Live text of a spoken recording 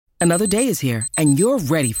Another day is here, and you're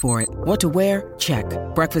ready for it. What to wear? Check.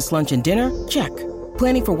 Breakfast, lunch, and dinner? Check.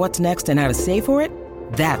 Planning for what's next and how to save for it?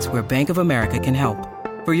 That's where Bank of America can help.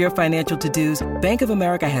 For your financial to-dos, Bank of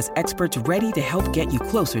America has experts ready to help get you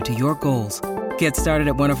closer to your goals. Get started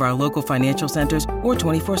at one of our local financial centers or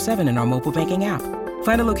 24/7 in our mobile banking app.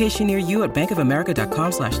 Find a location near you at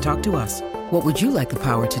bankofamerica.com/talktous. What would you like the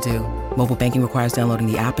power to do? Mobile banking requires downloading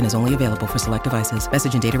the app and is only available for select devices.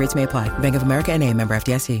 Message and data rates may apply. Bank of America N.A., member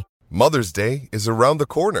FDIC. Mother's Day is around the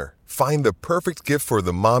corner. Find the perfect gift for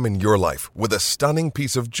the mom in your life with a stunning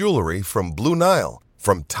piece of jewelry from Blue Nile.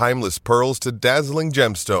 From timeless pearls to dazzling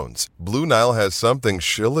gemstones, Blue Nile has something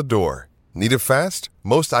she'll adore. Need it fast?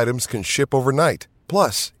 Most items can ship overnight.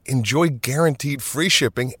 Plus, enjoy guaranteed free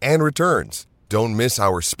shipping and returns. Don't miss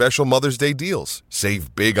our special Mother's Day deals.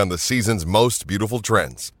 Save big on the season's most beautiful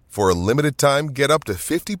trends. For a limited time, get up to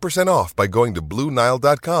 50% off by going to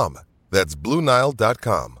BlueNile.com. That's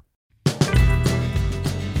BlueNile.com.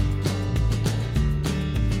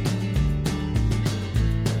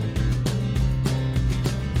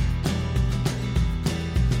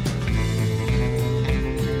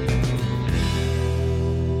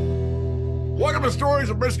 Welcome to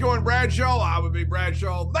Stories of Briscoe and Bradshaw. I would be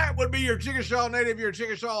Bradshaw. That would be your Chickasaw native, your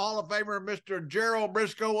Chickasaw Hall of Famer, Mr. Gerald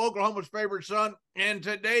Briscoe, Oklahoma's favorite son, and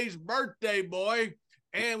today's birthday boy.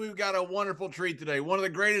 And we've got a wonderful treat today. One of the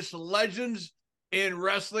greatest legends in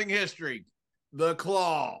wrestling history, The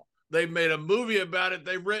Claw. They've made a movie about it.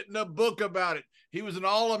 They've written a book about it. He was an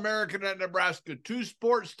All-American at Nebraska,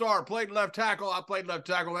 two-sport star, played left tackle. I played left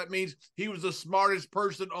tackle. That means he was the smartest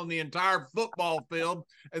person on the entire football field.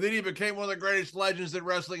 And then he became one of the greatest legends in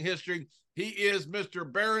wrestling history. He is Mr.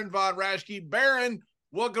 Baron von Raschke. Baron,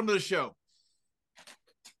 welcome to the show.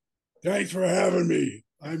 Thanks for having me.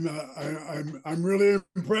 I'm really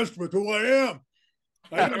impressed with who I am.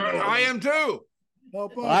 I am too.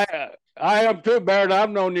 I am too, Baron. I've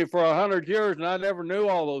known you for 100 years, and I never knew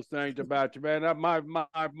all those things about you, man. My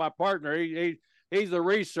partner, he's the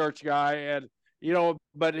research guy, and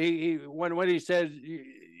but he when he says,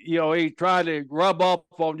 he tried to rub up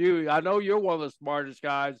on you. I know you're one of the smartest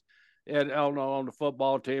guys on the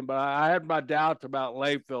football team, but I had my doubts about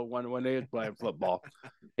Layfield when he was playing football.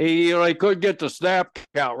 He couldn't get the snap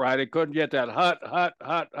count right. He couldn't get that hut.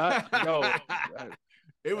 No.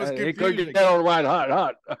 It was confusing. He couldn't get on the right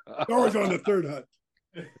hut. Always on the third hut.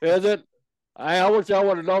 Is it? I wish I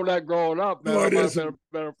would have known that growing up, man. No, I might have been a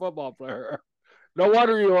better football player. No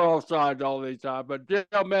wonder you were offside all these times. But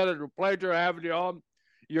man, it's a pleasure having you on.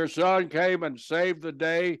 Your son came and saved the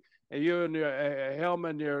day, and you and him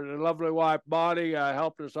and your lovely wife Bonnie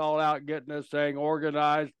helped us all out getting this thing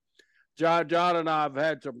organized. John and I have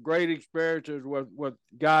had some great experiences with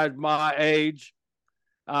guys my age.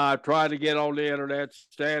 Trying to get on the internet.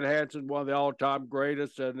 Stan Hansen's one of the all-time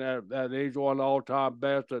greatest, and he's one of the all-time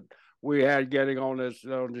best that we had getting on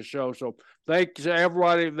the show. So thanks to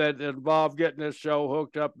everybody that involved getting this show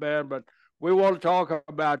hooked up, man. But we want to talk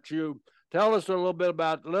about you. Tell us a little bit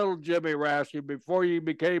about little Jimmy Raschke before you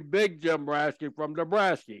became Big Jim Raschke from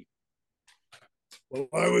Nebraska. Well,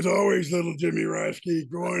 I was always little Jimmy Raschke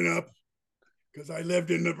growing up because I lived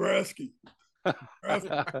in Nebraska.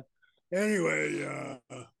 Anyway,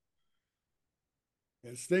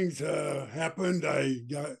 as things happened, I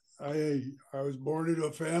was born into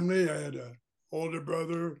a family. I had an older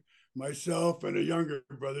brother, myself, and a younger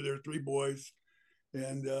brother. There were three boys,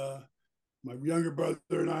 and my younger brother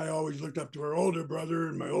and I always looked up to our older brother.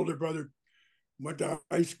 And my older brother went to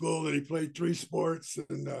high school and he played three sports,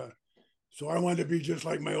 and so I wanted to be just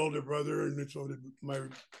like my older brother, and so did my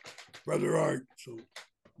brother Art. So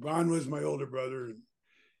Ron was my older brother, and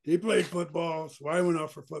he played football, so I went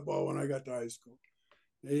out for football when I got to high school.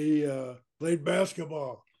 He played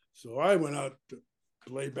basketball, so I went out to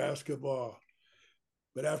play basketball.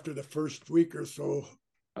 But after the first week or so,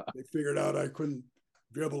 they figured out I couldn't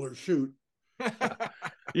dribble or shoot.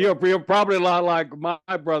 You're probably a lot like my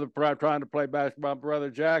brother trying to play basketball. My brother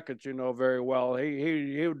Jack, that you know very well.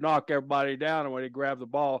 He would knock everybody down, and when he grabbed the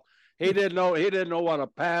ball, he didn't know what a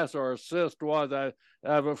pass or assist was.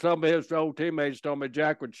 Some of his old teammates told me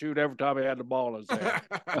Jack would shoot every time he had the ball in his hand.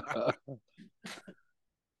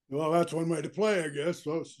 Well, that's one way to play, I guess.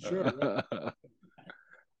 So sure.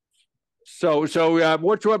 So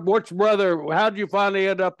which brother? How did you finally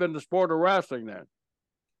end up in the sport of wrestling then?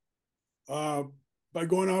 By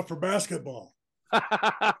going out for basketball.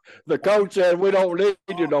 The coach said, "We don't need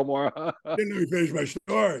you no more." Didn't let me finish my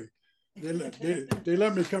story. They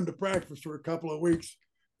let me come to practice for a couple of weeks,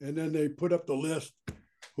 and then they put up the list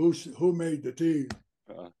who made the team,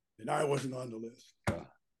 and I wasn't on the list.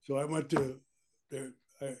 So I went to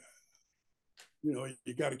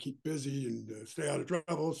you got to keep busy and stay out of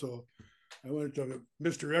trouble. So I went to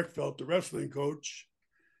Mr. Eckfeld, the wrestling coach,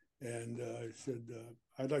 and I said,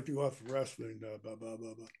 I'd like to go out for wrestling, blah, blah, blah,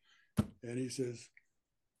 blah. And he says,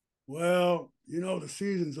 well, the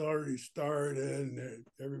season's already started and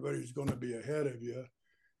everybody's going to be ahead of you.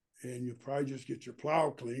 And you'll probably just get your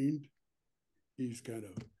plow cleaned.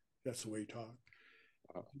 That's the way he talked.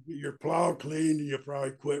 Get your plow cleaned and you'll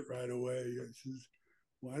probably quit right away. He says,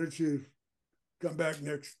 why don't you come back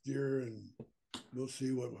next year and we'll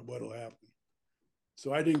see what'll happen.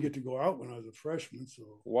 So I didn't get to go out when I was a freshman.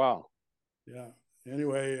 So wow. Yeah.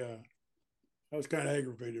 Anyway, I was kind of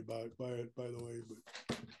aggravated by it, by the way.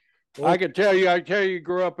 But I can tell you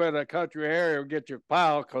grew up in a country area and get your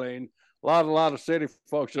plow clean. A lot of city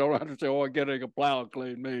folks don't understand what getting a plow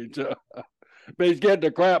clean means. Means getting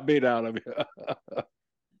the crap beat out of you.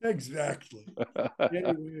 Exactly.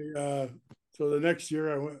 Anyway, so the next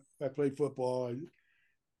year I played football.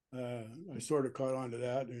 I sort of caught on to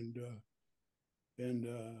that, and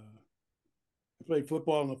I played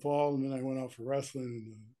football in the fall, and then I went out for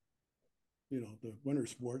wrestling, and the winter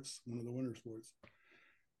sports, one of the winter sports,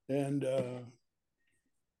 and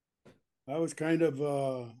I was kind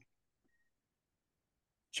of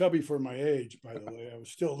chubby for my age, by the way. I was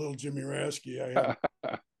still a little Jimmy Raschke. I hadn't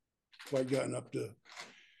quite gotten up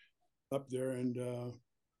there, and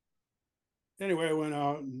anyway, I went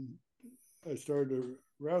out and I started to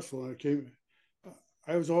wrestle, and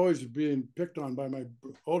I was always being picked on by my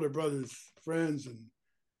older brother's friends,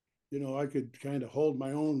 and I could kind of hold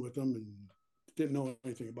my own with them, and didn't know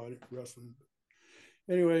anything about it, wrestling.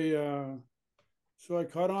 Anyway, so I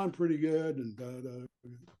caught on pretty good, and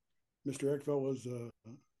Mr. Eckfeld was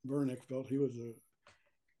Vern Eckfeld. He was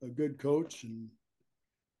a good coach and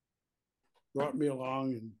brought me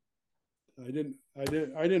along, and I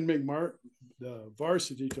didn't make the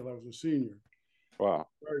varsity till I was a senior. Wow.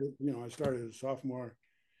 I started as a sophomore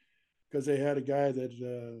because they had a guy that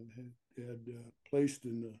had placed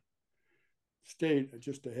in the state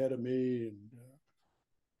just ahead of me,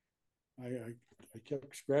 and I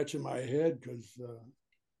kept scratching my head because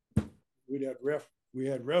we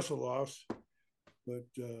had wrestle offs, but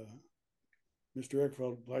Mr.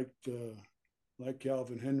 Eckfeld liked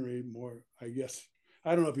Calvin Henry more. I guess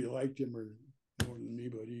I don't know if he liked him or more than me,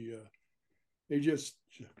 but he just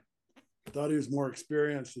thought he was more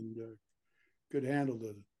experienced and could handle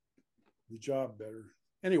the job better.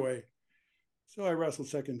 Anyway, so I wrestled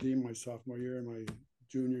second team my sophomore year and my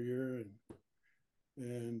junior year,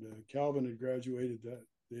 and Calvin had graduated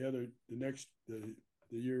the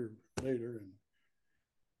year later,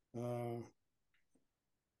 and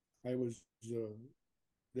I was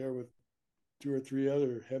there with 2 or 3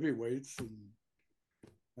 other heavyweights, and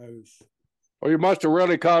I was. Well, you must have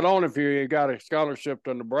really caught on if you got a scholarship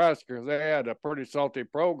to Nebraska, because they had a pretty salty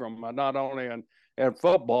program, not only in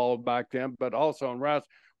football back then, but also in wrestling.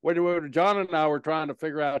 When John and I were trying to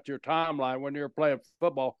figure out your timeline when you were playing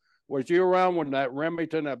football, was you around when that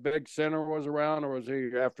Remington, that big center, was around, or was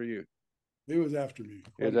he after you? He was after me.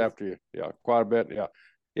 He was after you, yeah, quite a bit, yeah.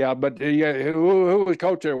 Yeah, but who was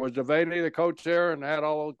coach there? Was Devaney the coach there and had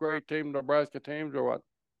all those great Nebraska teams, or what?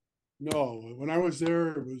 No, when I was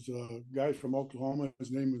there, it was a guy from Oklahoma. His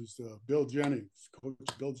name was Bill Jennings, Coach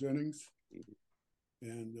Bill Jennings.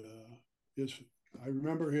 And I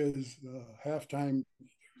remember his halftime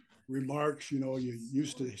remarks. You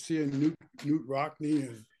used to seeing Newt Rockney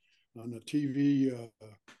on the TV,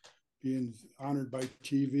 being honored by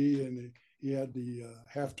TV, and he had the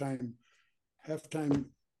halftime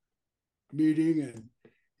meeting, and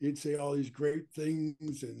he'd say all these great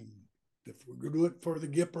things, and if we're going to do it for the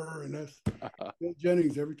Gipper, and that's Bill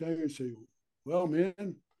Jennings. Every time he'd say, well,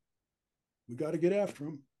 man, we got to get after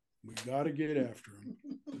him. We got to get after him.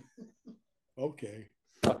 Okay.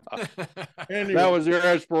 Anyway, that was your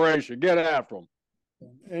inspiration. Get after them.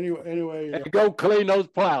 Anyway, go clean those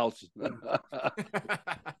plows.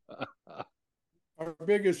 Our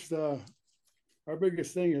biggest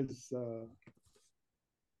thing is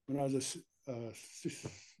when I was a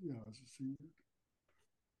senior.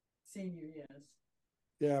 Senior, yes.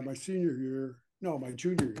 Yeah, my senior year. No, my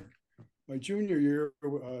junior year. My junior year,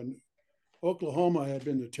 Oklahoma had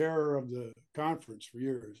been the terror of the conference for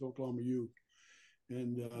years, Oklahoma U.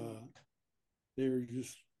 And they were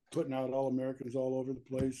just putting out All-Americans all over the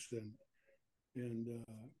place.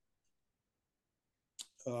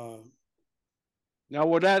 Now,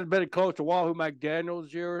 would that have been close to Wahoo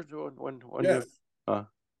McDaniel's years? When yes. I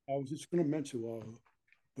was just going to mention Wahoo.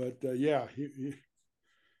 But, yeah,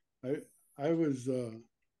 I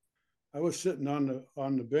was sitting on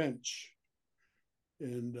the bench,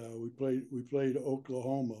 and we played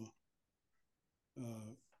Oklahoma,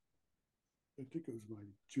 I think it was my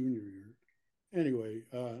junior year. Anyway,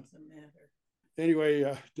 Doesn't matter.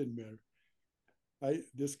 Didn't matter.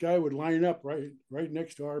 This guy would line up right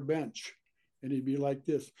next to our bench, and he'd be like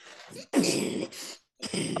this,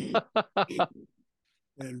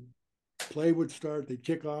 and play would start. They'd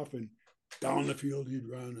kick off, and down the field he'd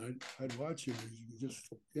run. I'd watch him. He was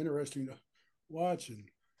just interesting to watch, and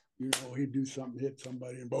he'd do something, hit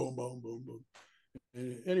somebody, and boom, boom, boom, boom.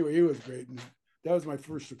 And anyway, he was great, and that was my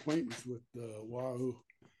first acquaintance with Wahoo.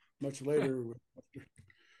 Much later,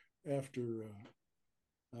 after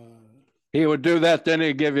he would do that, then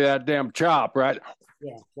he'd give you that damn chop, right?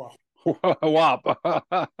 Yeah, wow. Whop.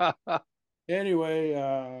 Anyway,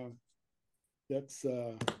 that's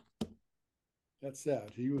that.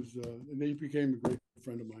 He was, and he became a great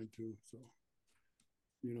friend of mine too. So,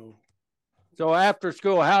 So after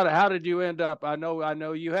school, how did you end up? I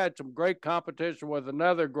know you had some great competition with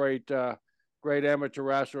another great amateur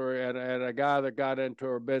wrestler and a guy that got into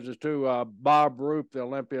our business too, Bob Roop, the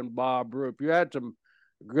Olympian Bob Roop. You had some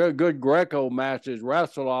good Greco matches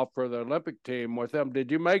wrestle off for the Olympic team with them.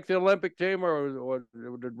 Did you make the Olympic team, or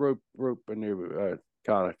did Roop and you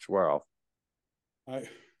kind of swear off? I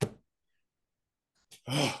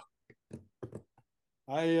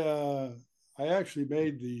actually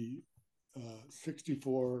made the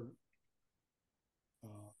 64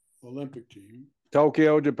 Olympic team.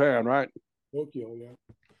 Tokyo, Japan, right? Tokyo, yeah.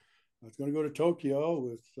 I was going to go to Tokyo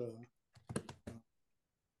with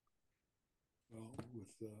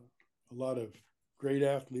a lot of great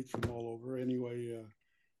athletes from all over. Anyway,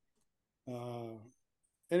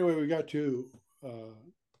 we got to.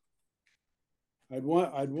 I'd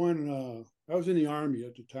won. I was in the Army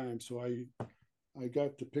at the time, so I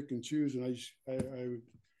got to pick and choose, and I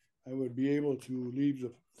would be able to leave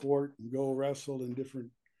the fort and go wrestle in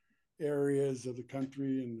different areas of the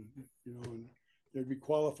country, and and there'd be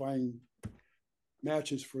qualifying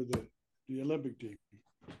matches for the Olympic team.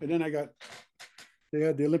 And then they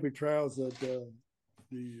had the Olympic trials at the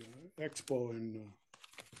expo, and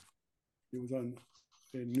it was in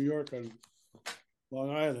New York on Long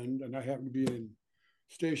Island, and I happened to be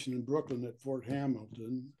stationed in Brooklyn at Fort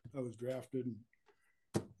Hamilton. I was drafted, and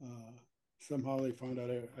somehow they found out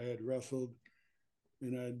I had wrestled,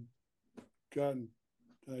 and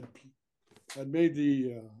I'd made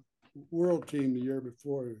the world team the year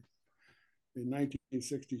before in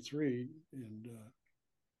 1963,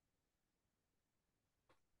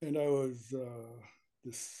 and I was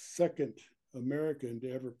the second American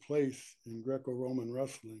to ever place in Greco-Roman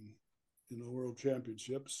wrestling in the World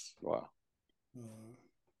Championships. Wow.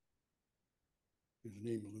 His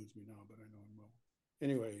name eludes me now, but I know him well.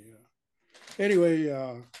 Anyway,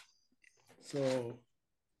 so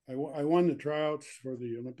I won the tryouts for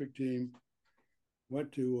the Olympic team,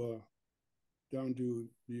 went to down to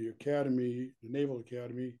the academy, the Naval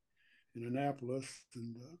Academy in Annapolis,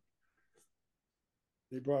 and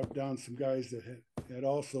they brought down some guys that had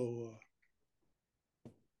also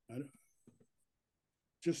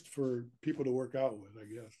just for people to work out with, I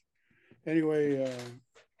guess. Anyway,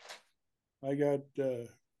 I got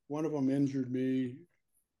one of them injured me.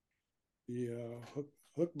 He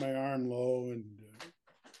hooked my arm low and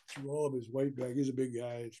threw all of his weight back. He's a big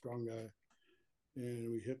guy, strong guy,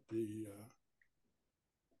 and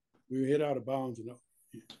we hit out of bounds,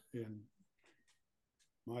 and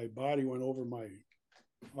my body went over my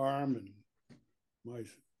arm, and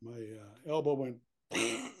my elbow went,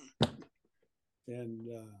 and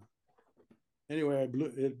anyway,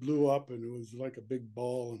 it blew up, and it was like a big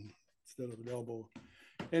ball instead of an elbow.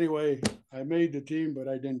 Anyway, I made the team, but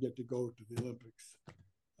I didn't get to go to the Olympics.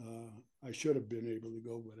 I should have been able to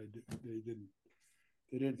go, but they didn't.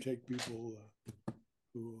 They didn't take people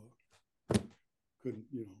who couldn't,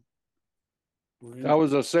 were injured. That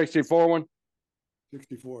was a 64 one?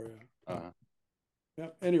 64, yeah.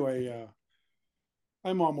 Yeah. Anyway,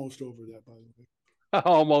 I'm almost over that, by the way.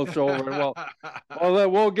 Almost over it. Well,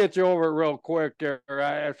 we'll get you over it real quick there.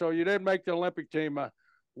 So you didn't make the Olympic team.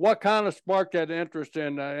 What kind of sparked that interest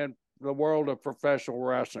in the world of professional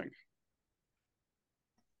wrestling?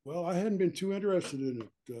 Well, I hadn't been too interested in it.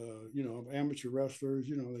 Amateur wrestlers,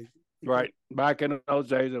 Right. Back in those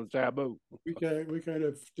days, it was taboo. We kind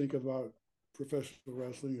of think about professional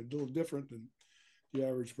wrestling a little different than the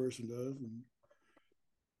average person does.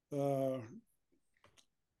 And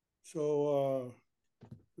so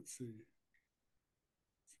let's see.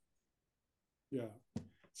 Yeah.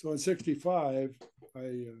 So in 65,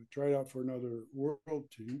 I tried out for another world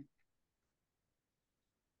team.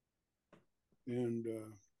 And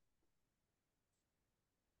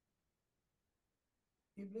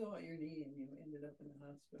you blew out your knee and you ended up in the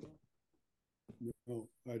hospital. No,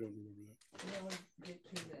 I don't remember that. We'll get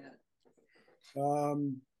to that.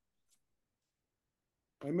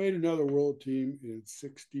 I made another world team in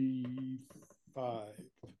 65.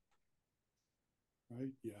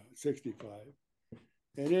 Right? Yeah, 65.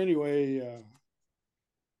 And anyway,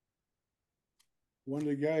 one of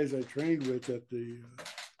the guys I trained with at the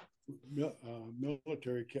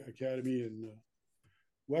military academy in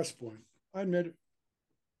West Point, I met him.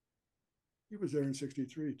 He was there in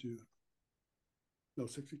 63 too. No,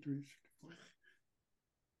 63.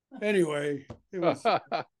 Anyway, it was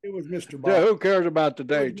Mr. Bob. Yeah, who cares about the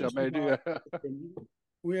dates? I mean, yeah.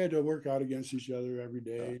 We had to work out against each other every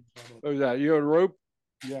day. Who's that? You and Roop?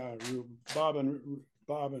 Yeah, Bob and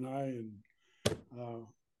I, and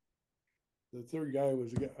the third guy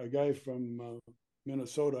was a guy from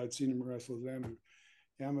Minnesota. I'd seen him wrestle as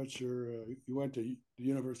amateur. He went to the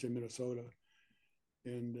University of Minnesota,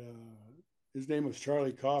 and his name was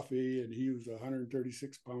Charlie Coffey, and he was a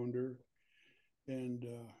 136 pounder. And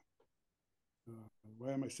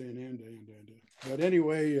why am I saying and? But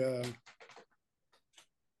anyway,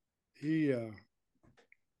 he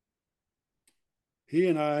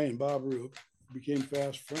and I and Bob Roop became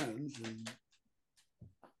fast friends, and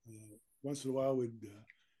once in a while we'd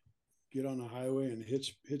get on the highway and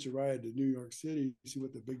hitch a ride to New York City, see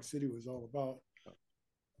what the big city was all about.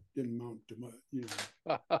 Didn't amount to much, you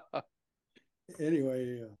know.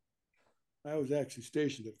 Anyway, I was actually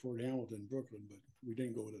stationed at Fort Hamilton, Brooklyn, but we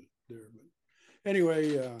didn't go to there. But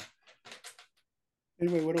anyway,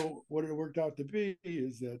 what it worked out to be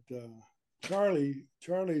is that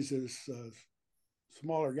Charlie's this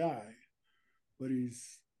smaller guy, but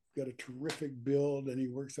he's got a terrific build and he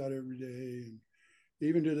works out every day. And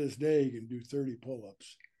even to this day, he can do 30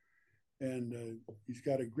 pull-ups. And he's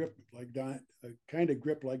got a grip like a kind of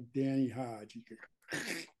grip like Danny Hodge. He can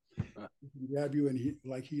grab you and he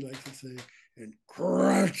likes to say, and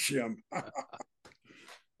crunch him.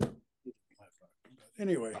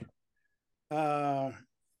 Anyway, but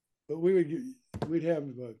we'd have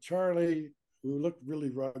Charlie, who looked really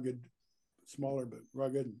rugged, smaller but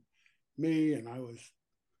rugged, and me, and I was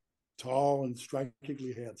tall and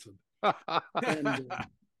strikingly handsome. And,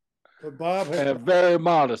 but Bob had very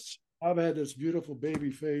modest. Bob had this beautiful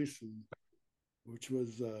baby face, and which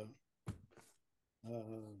was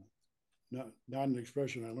not an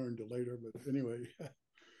expression I learned till later, but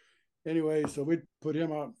anyway, so we'd put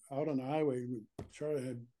him out on the highway. Charlie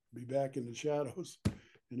had to be back in the shadows,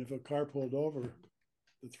 and if a car pulled over,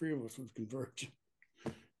 the three of us would converge.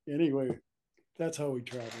 Anyway, that's how we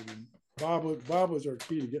traveled. And Bob was our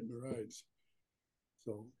key to getting the rides.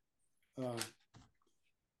 So, I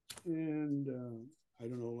don't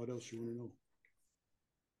know what else you want to know.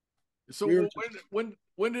 So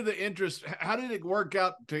when did the interest? How did it work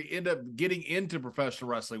out to end up getting into professional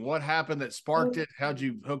wrestling? What happened that sparked it? How'd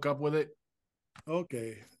you hook up with it?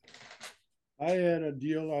 Okay, I had a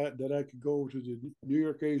deal that I could go to the New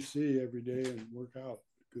York AC every day and work out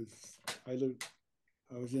because I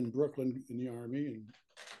was in Brooklyn in the Army, and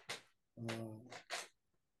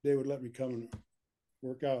they would let me come and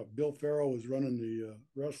work out. Bill Farrell was running the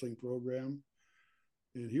wrestling program,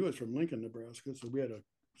 and he was from Lincoln, Nebraska, so we had a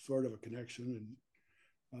sort of a connection.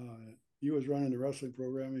 And he was running the wrestling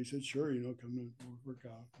program, and he said, "Sure, come and work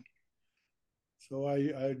out." So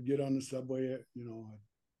I'd get on the subway, I'd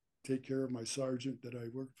take care of my sergeant that I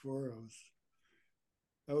worked for.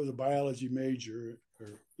 I was a biology major, I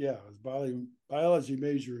was biology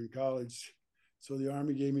major in college. So the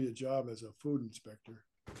Army gave me a job as a food inspector.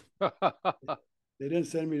 They didn't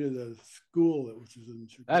send me to the school which was in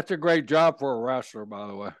Chicago. That's a great job for a wrestler, by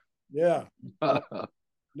the way. Yeah.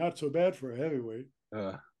 Not so bad for a heavyweight.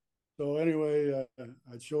 So anyway,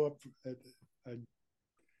 I'd show up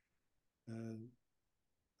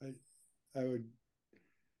I would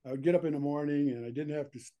get up in the morning, and I didn't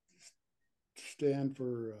have to stand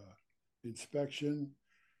for inspection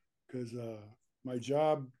because my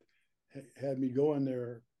job had me go in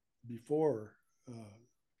there before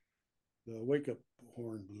the wake-up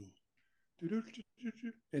horn blew.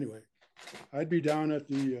 Anyway, I'd be down at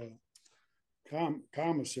the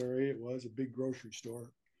commissary. It was a big grocery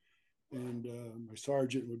store, and my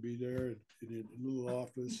sergeant would be there in a little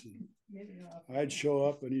office, and I'd show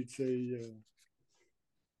up, and he'd say,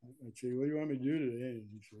 I'd say, "What do you want me to do today?" And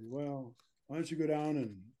he'd say, "Well, why don't you go down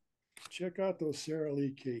and check out those Sara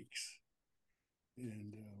Lee cakes,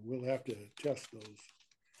 and we'll have to test those."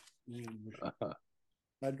 And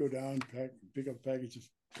I'd go down, pick up a package of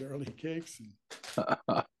Sara Lee cakes, and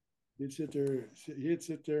he'd sit there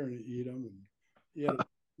and eat them. And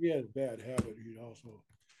he had a bad habit. He'd also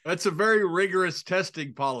That's a very rigorous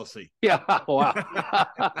testing policy. Yeah, wow.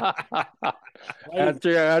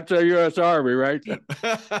 That's a U.S. Army, right? They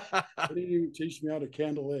didn't even teach me how to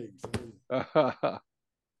candle eggs.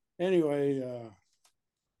 Anyway,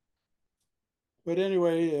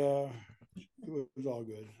 it was all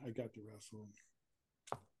good. I got to wrestle.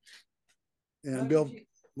 And Bill,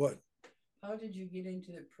 what? How did you get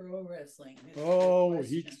into the pro wrestling? Oh,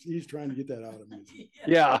 he's trying to get that out of me.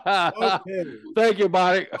 Yeah. Okay. Thank you,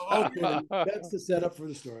 Bonnie. Okay, that's the setup for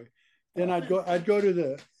the story. Then I'd go to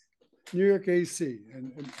the New York AC,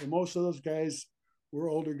 and most of those guys were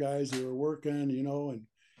older guys. They were working, and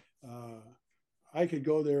I could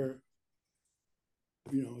go there.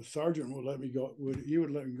 A sergeant would let me go. He would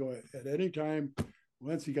let me go at any time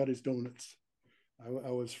once he got his donuts. I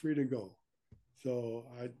was free to go. So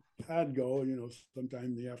I'd go, sometime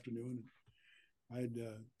in the afternoon. I'd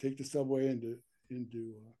take the subway into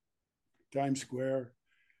Times Square.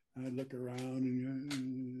 I'd look around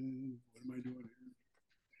and what am I doing here?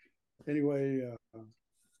 Anyway,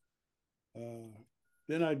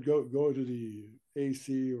 then I'd go to the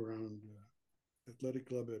AC around Athletic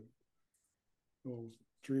Club at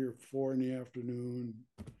 3 or 4 in the afternoon,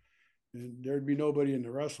 and there'd be nobody in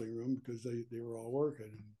the wrestling room because they were all working.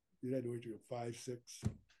 And you had to wait till 5, 6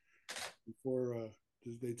 before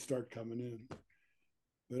they'd start coming in.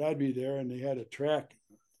 But I'd be there, and they had a track.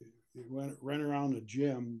 It ran around the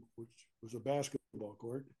gym, which was a basketball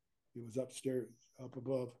court. It was upstairs, up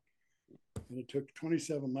above, and it took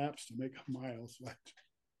 27 laps to make a mile. So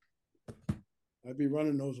I'd be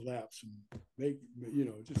running those laps and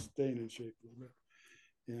just staying in shape a little bit.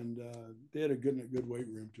 And they had a good weight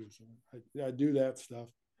room too, so I'd do that stuff.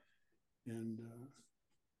 And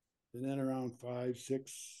then around 5,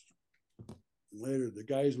 6 later, the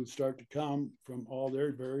guys would start to come from all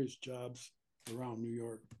their various jobs around New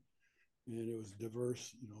York, and it was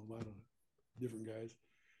diverse, a lot of different guys.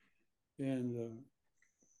 And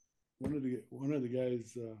one of the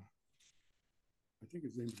guys, I think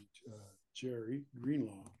his name is Jerry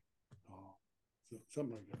Greenlaw,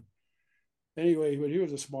 something like that. Anyway, but he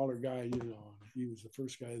was a smaller guy, he was the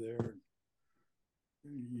first guy there.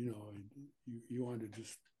 And, you wanted to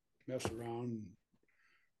just mess around.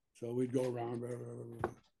 So we'd go around,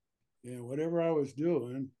 and whatever I was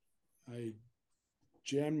doing, I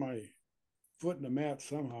jammed my foot in the mat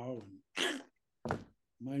somehow, and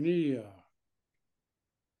my knee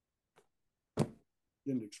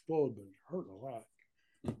didn't explode, but it hurt a lot.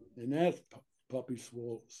 And that puppy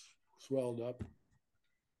swelled up.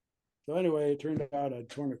 So anyway, it turned out I'd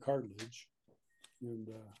torn a cartilage, and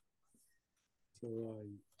so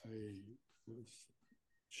I was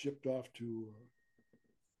shipped off to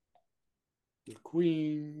the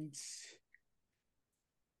Queens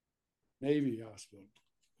Navy Hospital,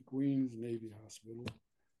 the Queens Navy Hospital,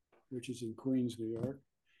 which is in Queens, New York.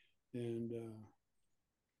 And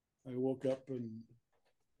I woke up, and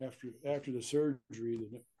after the surgery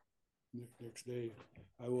the next day,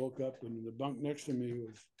 I woke up, and in the bunk next to me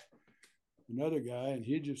was another guy, and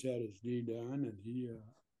he just had his knee done, and he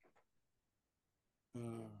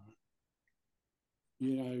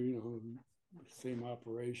same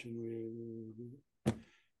operation.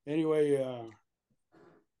 Anyway,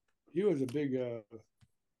 he was a big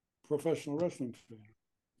professional wrestling fan.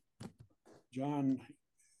 John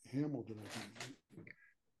Hamilton, I think.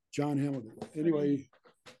 John Hamilton.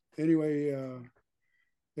 Anyway,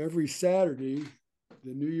 every Saturday,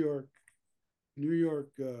 the New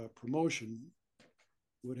York promotion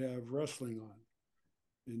would have wrestling on,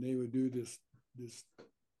 and they would do this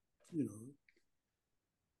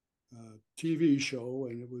TV show,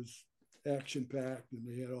 and it was action packed, and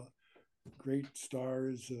they had great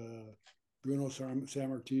stars. Bruno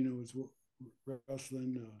Sammartino was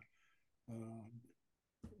wrestling.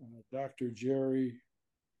 Dr. Jerry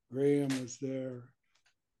Graham was there,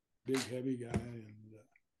 big heavy guy, and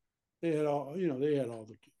they had all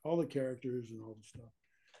the characters and all the stuff.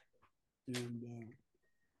 And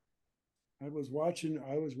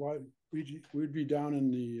we'd be down in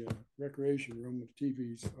the recreation room with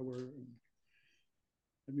TVs, and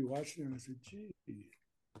I'd be watching it, and I said, gee,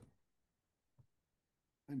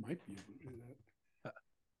 I might be able to do that.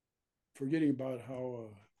 Forgetting about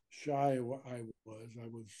how shy I was,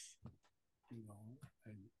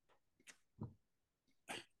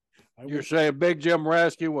 You're saying Big Jim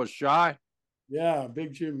Raschke was shy? Yeah,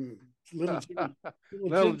 Big Jim.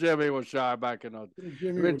 Little Jimmy was shy back in those.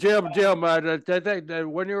 Jim, I think that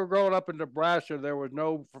when you were growing up in Nebraska, there was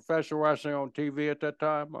no professional wrestling on TV at that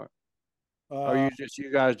time, or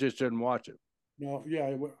you guys just didn't watch it? No,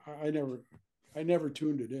 yeah, I never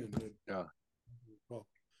tuned it in. Yeah. Well,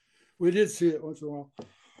 we did see it once in a while.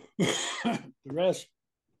 the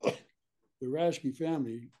Raschke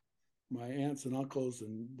family, my aunts and uncles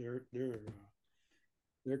and their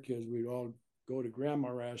kids, we'd all go to Grandma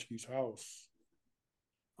Raschke's house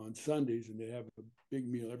on Sundays, and they'd have a big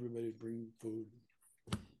meal. Everybody'd bring food.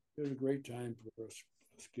 It was a great time for us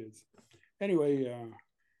kids. Anyway,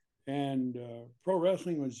 and pro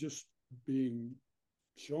wrestling was just being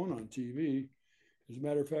shown on TV. As a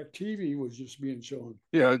matter of fact, TV was just being shown.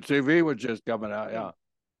 Yeah, TV was just coming out. Yeah.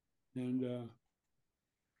 And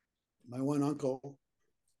my one uncle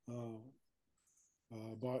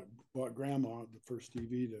bought Grandma the first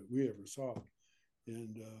TV that we ever saw,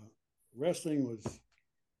 and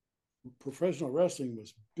professional wrestling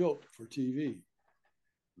was built for TV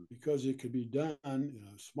because it could be done in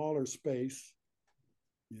a smaller space.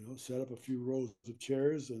 Set up a few rows of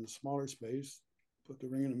chairs in a smaller space, put the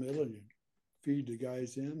ring in the middle, and you feed the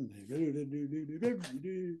guys in.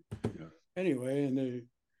 Yeah. Anyway, and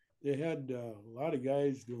they had a lot of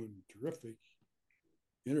guys doing terrific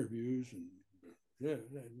interviews, and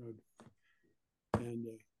and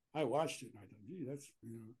I watched it, and I thought, gee, that's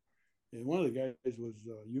And one of the guys was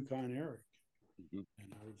Yukon Eric, and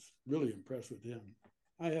I was really impressed with him.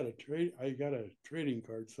 I got a trading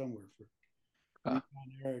card somewhere for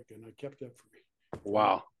Yukon Eric, and I kept that for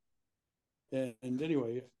wow. And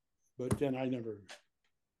anyway, but then I never.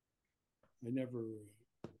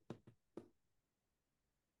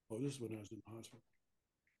 Oh, this is when I was in the hospital.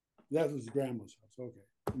 That was Grandma's house. Okay.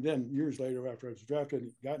 And then years later, after I was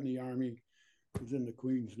drafted, got in the Army, was in the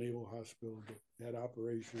Queens Naval Hospital, had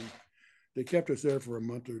operation. They kept us there for a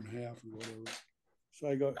month and a half or whatever. So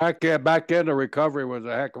I got back then. The recovery was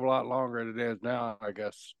a heck of a lot longer than it is now, I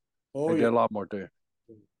guess. Oh, they did a lot more too.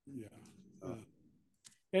 Yeah.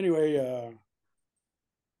 Anyway,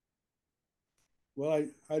 well,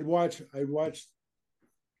 I'd watch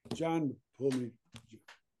John pull me.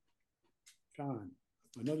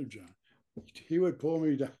 Another John. He would pull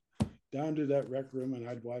me down to that rec room, and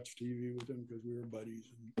I'd watch TV with him because we were buddies,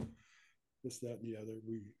 and this, that, and the other.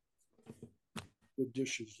 We did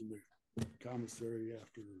dishes in the commissary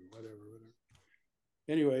after whatever.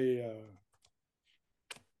 Anyway,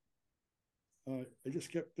 I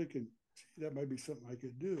just kept thinking, that might be something I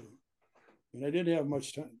could do, and I didn't have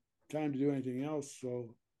much time to do anything else,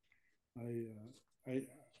 so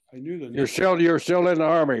I knew that you're still in the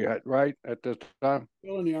Army, right, at this time?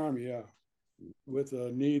 Still in the Army, yeah, with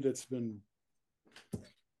a knee that's been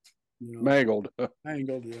mangled, yeah,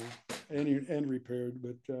 and repaired.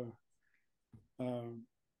 But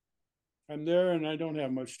I'm there, and I don't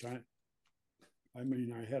have much time. I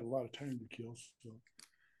mean, I had a lot of time to kill, so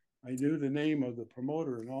I knew the name of the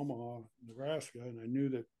promoter in Omaha, Nebraska, and I knew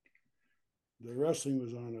that the wrestling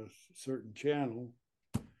was on a certain channel,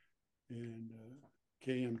 and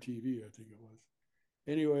KMTV, I think it was.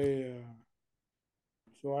 Anyway,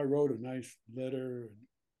 so I wrote a nice letter and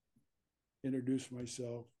introduced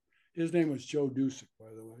myself. His name was Joe Dusick, by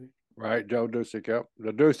the way. Right, Joe Dusick, yep.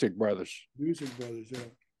 The Dusick brothers. Dusick brothers, yeah.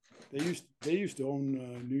 They used to own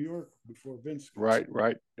New York before Vince. Right,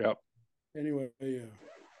 yep. Anyway,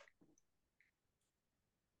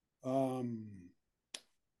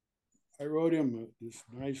 I wrote him this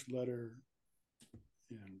nice letter,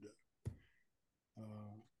 and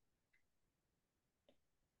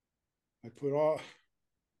I put all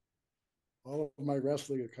of my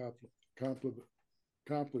wrestling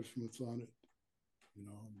accomplishments on it.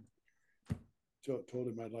 Told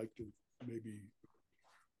him I'd like to maybe.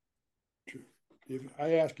 If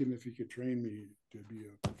I asked him if he could train me to be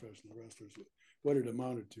a professional wrestler, what it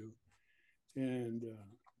amounted to, and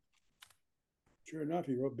sure enough,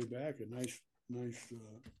 he wrote me back a nice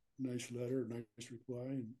letter, nice reply,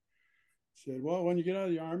 and said, "Well, when you get out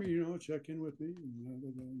of the Army, check in with me." And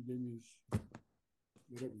he gave me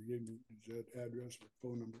his address or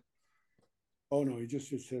phone number. Oh no, he just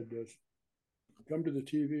said, "Come to the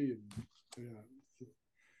TV." And yeah.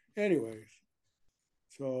 Anyways,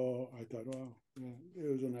 so I thought, well, yeah,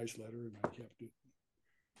 it was a nice letter, and I kept it.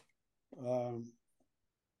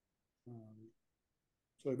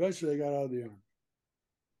 So eventually, I got out of the Army.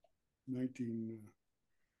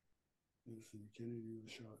 Kennedy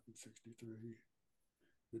was shot in '63.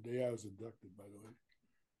 The day I was inducted, by the way.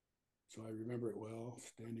 So I remember it well,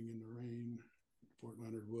 standing in the rain, Fort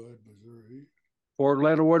Leonard Wood, Missouri. Fort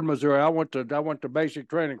Leonard Wood, Missouri. I went to basic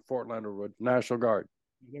training, Fort Leonard Wood, National Guard.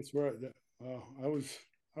 That's where I was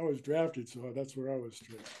drafted, so that's where I was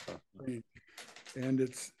trained. And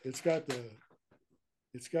it's got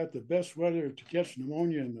the best weather to catch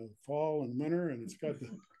pneumonia in the fall and winter, and it's got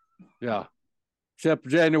the yeah. Except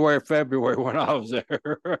January, February when I was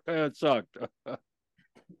there. It sucked.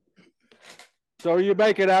 So you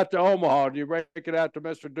make it out to Omaha. You make it out to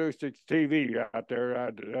Mr. Dusick's TV out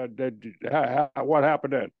there. What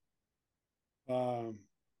happened then? I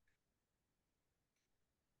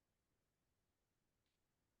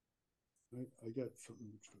got something.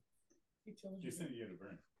 You sent you to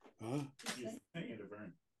Vern. Huh? You sent you to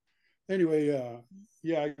Vern. Anyway,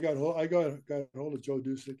 yeah, I got hold of Joe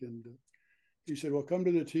Dusick, and he said, "Well, come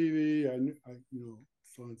to the TV.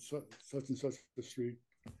 So on such and such the street."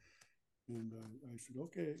 And I said,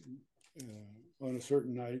 "Okay." On a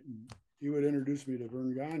certain night, and he would introduce me to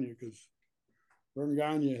Vern Gagne, because Vern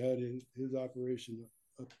Gagne had his operation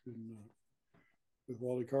up in with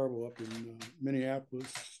Wally Carbo up in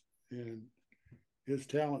Minneapolis, and his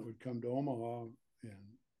talent would come to Omaha,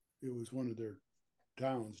 and it was one of their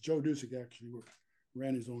towns. Joe Dusick actually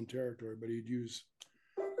ran his own territory, but he'd use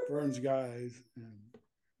Vern's guys, and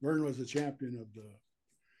Vern was the champion of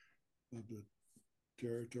the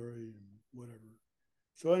territory and whatever.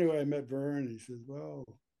 So anyway, I met Vern, and he says, "Well,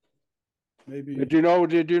 maybe." Did you know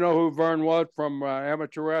who Vern was from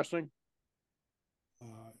amateur wrestling?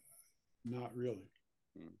 Not really.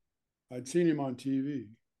 I'd seen him on TV,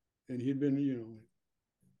 and he'd been,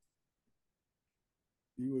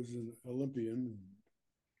 he was an Olympian.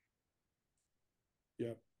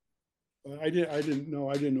 Yeah, I didn't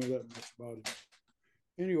know that much about him.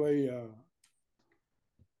 Anyway,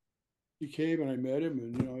 he came, and I met him,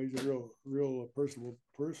 and he's a real personable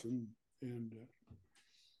person, and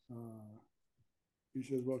he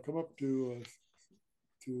says, "Well, come up to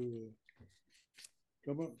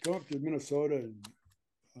Minnesota, and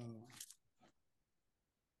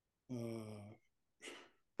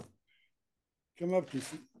come up to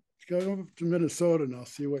Minnesota, and I'll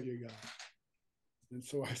see what you got." And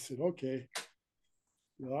so I said, "Okay."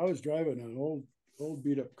 Well, I was driving an old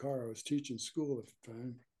beat up car. I was teaching school at the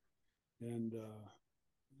time, and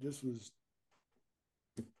this was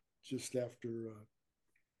just after.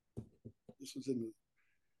 This was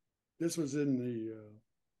in the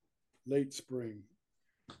late spring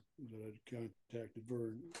that I contacted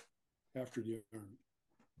Vern after the Army,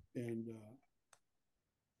 and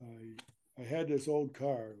I had this old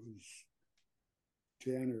car. It was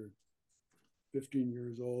 10 or 15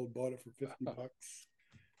 years old. Bought it for $50.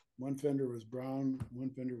 One fender was brown,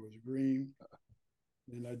 one fender was green,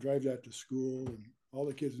 and I drive that to school, and all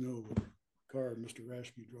the kids know what car Mr.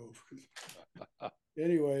 Raschke drove.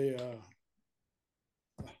 Anyway,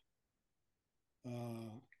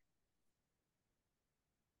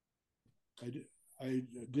 I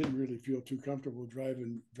didn't really feel too comfortable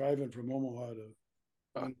driving from Omaha to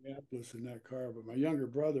Minneapolis in that car, but my younger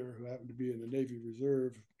brother, who happened to be in the Navy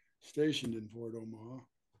Reserve, stationed in Fort Omaha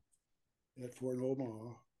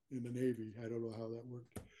in the Navy. I don't know how that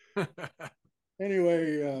worked.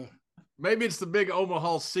 Anyway, maybe it's the big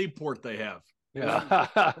Omaha seaport they have. Yeah.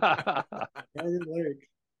 Garnet Lake,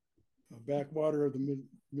 a backwater of the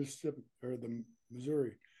Mississippi or the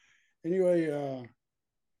Missouri. Anyway,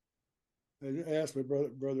 I asked my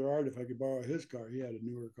brother Art if I could borrow his car. He had a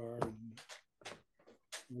newer car, and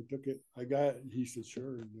I took it. I got it, and he said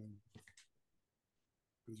sure, and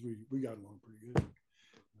because we got along pretty good,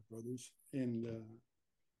 my brothers, and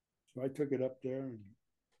so I took it up there, and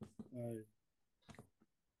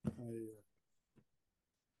I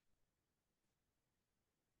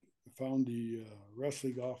found the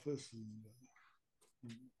wrestling office, and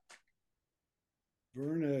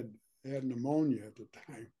Vern had pneumonia at the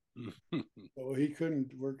time, so he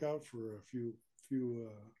couldn't work out for a few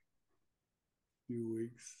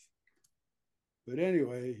weeks. But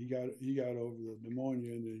anyway, he got over the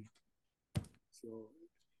pneumonia, and so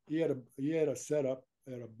he had a setup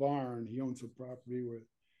at a barn. He owned some property with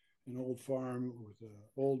an old farm with an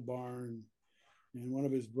old barn, and one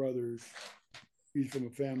of his brothers, he's from a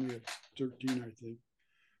family of 13, I think.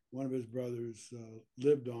 One of his brothers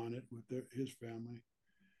lived on it with his family.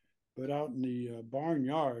 But out in the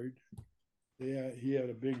barnyard, he had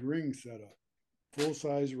a big ring set up,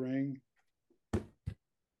 full-size ring,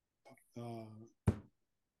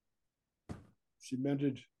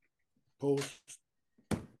 cemented posts,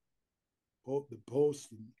 the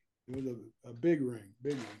posts, and it was a big ring.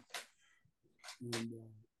 And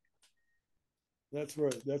that's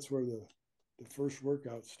where the first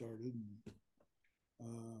workout started. And,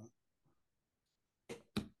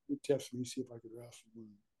 he tested me, see if I could wrestle.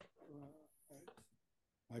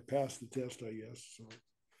 I passed the test, I guess. So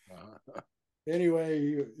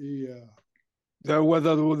anyway, the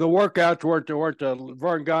workouts weren't the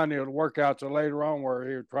Vern Gagne workouts later on where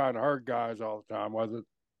he was trying to hurt guys all the time, was it?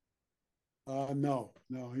 No,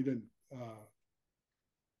 he didn't.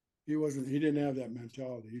 He didn't have that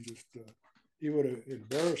mentality. he would have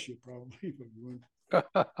embarrassed you probably, but he wouldn't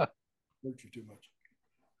hurt you too much.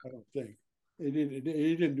 I don't think he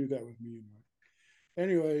didn't do that with me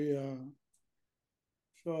anyway.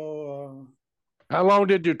 So How long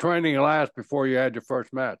did your training last before you had your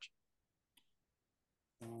first match?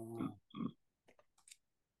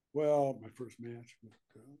 Well, my first match, but,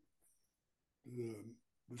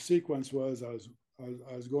 the sequence was I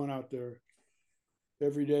was going out there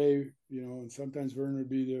every day, and sometimes Vern would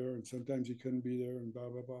be there, and sometimes he couldn't be there, and blah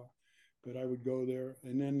blah blah. But I would go there,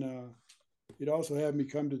 and then he'd also have me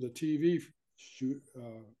come to the TV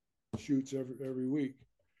shoots every week,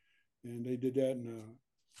 and they did that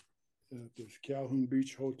at this Calhoun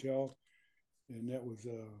Beach Hotel, and that was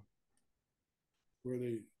where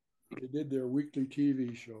they did their weekly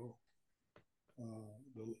TV show,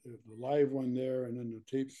 the live one there, and then the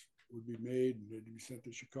tapes would be made and they'd be sent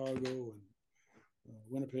to Chicago and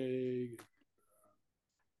Winnipeg,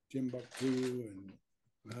 Timbuktu, and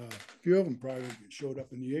a few of them probably showed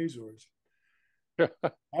up in the Azores.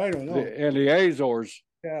 I don't know. In the Azores.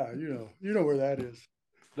 Yeah, you know where that is.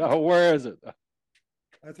 No, where is it?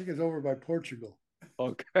 I think it's over by Portugal.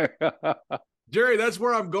 Okay. Jerry, that's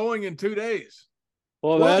where I'm going in 2 days.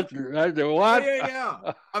 Well, that's what?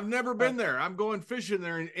 Yeah. I've never been there. I'm going fishing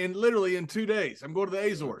there in literally in 2 days. I'm going to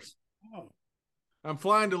the Azores. Oh. I'm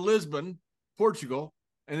flying to Lisbon, Portugal,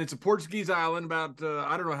 and it's a Portuguese island about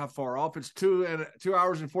I don't know how far off. It's 2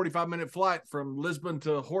 hours and 45-minute flight from Lisbon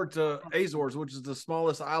to Horta Azores, which is the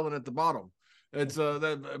smallest island at the bottom. It's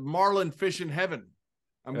the marlin fishing heaven.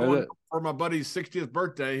 I'm going for my buddy's 60th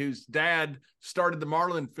birthday, whose dad started the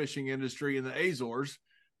marlin fishing industry in the Azores,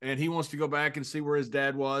 and he wants to go back and see where his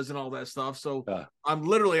dad was and all that stuff. So I'm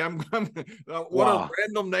what a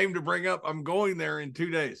random name to bring up. I'm going there in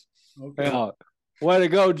 2 days. Okay. Way to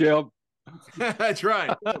go, Jim. That's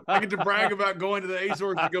right. I get to brag about going to the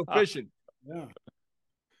Azores to go fishing. Yeah.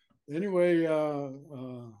 Anyway,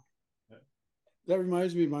 that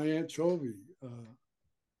reminds me of my Aunt Chovy.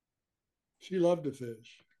 She loved to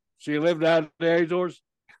fish. She lived out in the Azores?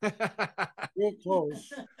 Real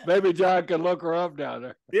close. Maybe John can look her up down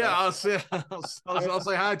there. Yeah, I'll say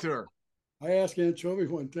hi to her. I asked Aunt Chovy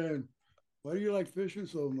one time, why do you like fishing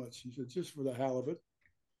so much? She said, just for the halibut.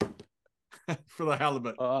 For the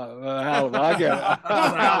halibut. The halibut. I get it.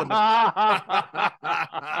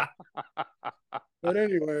 But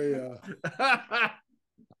anyway,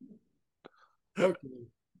 okay.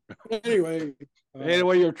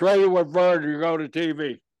 Anyway, you're training with Vern, you're going to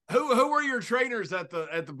TV. Who were your trainers at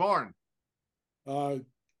the barn? Once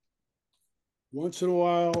in a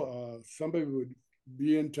while, somebody would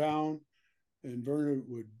be in town, and Vernon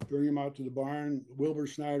would bring him out to the barn. Wilbur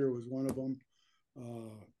Snyder was one of them.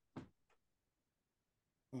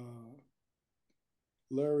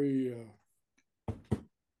 Larry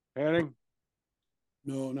Henning?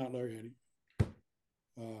 No, not Larry Henning.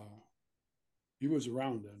 He was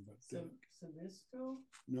around then, but Sabisco?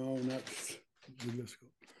 No, not Sabisco.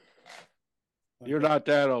 You're not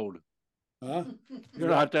that old. Huh? You're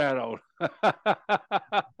not that old.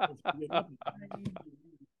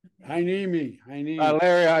 Heinemi.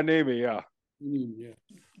 Larry Heinemi, yeah. Yeah.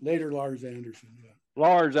 Later, Lars Anderson. Yeah.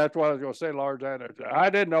 Lars, that's what I was going to say, Lars Anderson. I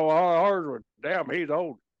didn't know Lars was, damn, he's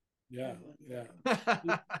old. Yeah.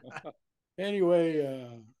 Anyway,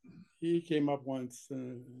 he came up once,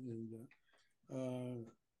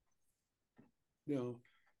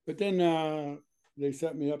 but then they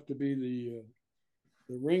set me up to be the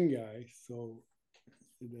ring guy. So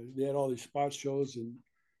they had all these spot shows and.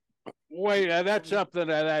 Wait, that's something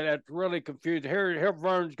that's really confusing. Here,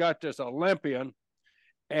 Vern's got this Olympian,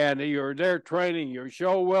 and you're there training. You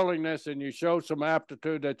show willingness and you show some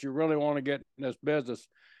aptitude that you really want to get in this business.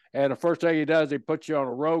 And the first thing he does, he puts you on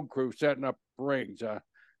a road crew setting up rings.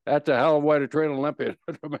 That's a hell of a way to train an Olympian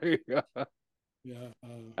to me. Yeah.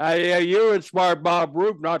 You inspired Bob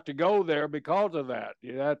Roop not to go there because of that.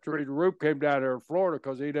 That's the reason Roop came down here in Florida,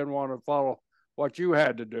 because he didn't want to follow what you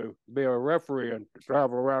had to do, be a referee and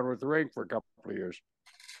travel around with the ring for a couple of years.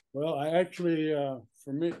 Well, I actually,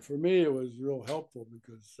 for me, it was real helpful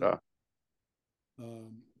because,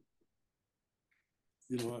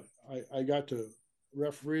 I got to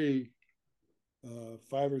referee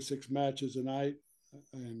 5 or 6 matches a night,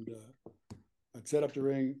 and I'd set up the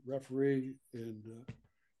ring, referee, and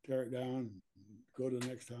tear it down, go to the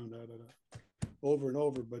next town, over and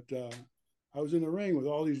over. But I was in the ring with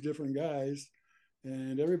all these different guys,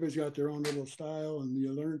 and everybody's got their own little style, and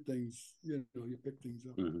you learn things, you pick things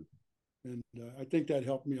up. Mm-hmm. And I think that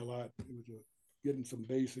helped me a lot with getting some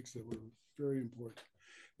basics that were very important.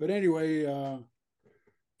 But anyway,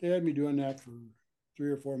 they had me doing that for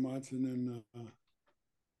 3 or 4 months, and then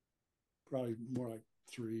probably more like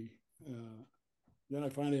 3. Then I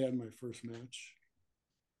finally had my first match.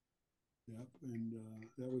 Yep, and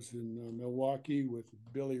that was in Milwaukee with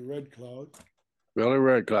Billy Red Cloud. Billy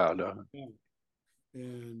Red Cloud. Yeah.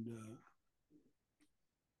 And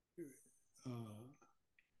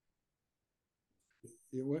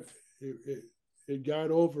it went. It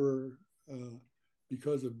got over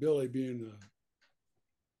because of Billy being a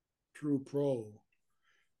true pro.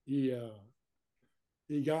 He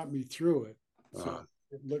got me through it, so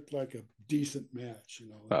it looked like a decent match.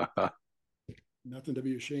 Nothing to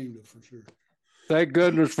be ashamed of, for sure. Thank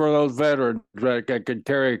goodness for those veterans that can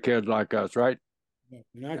carry kids like us, right?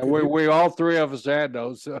 Yeah. And we all 3 of us had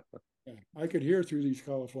those. Yeah, I could hear through these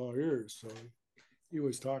cauliflower ears, so he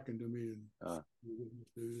was talking to me and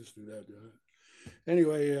do this, do that, do that.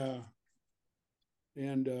 Anyway,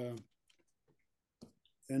 and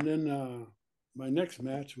then my next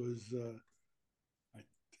match was I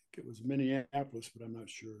think it was Minneapolis, but I'm not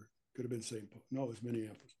sure. Could have been St. Paul. No, it was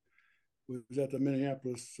Minneapolis. It was at the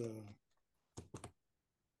Minneapolis.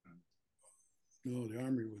 No, the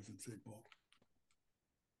Army was in St. Paul.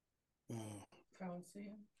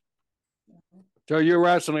 Coliseum. So you're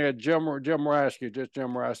wrestling at Jim Raschke, just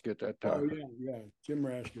Jim Raschke at that time. Oh yeah, Jim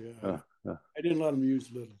Raschke. I didn't let him use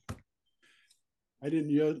little. I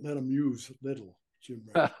didn't let him use little Jim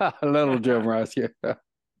Raschke. Little Jim Raschke.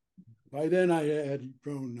 By then I had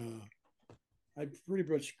grown. I'd pretty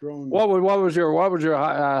much grown. What was your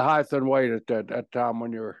height and weight at that time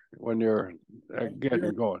when you're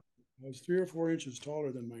getting going? I was 3 or 4 inches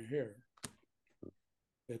taller than my hair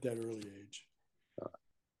at that early age,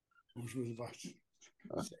 which was about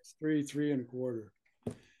 6'3", 3 1/4.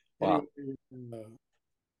 Wow.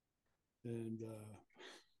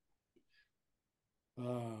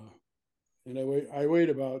 And I weighed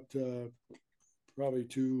about probably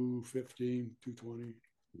 215, 220.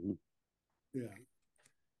 Mm-hmm. Yeah.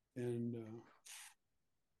 And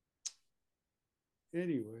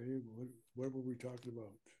anyway, what were we talking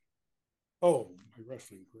about? Oh, my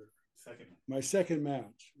wrestling career. My second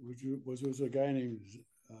match, which was a guy named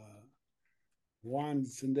Juan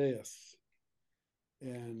Cendejas.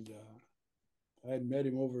 And I had met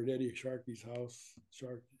him over at Eddie Sharkey's house.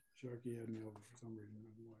 Sharkey had me over for some reason.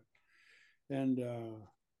 And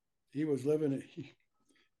he was living,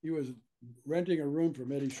 he was renting a room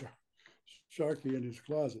from Eddie Sharkey in his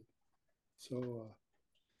closet. So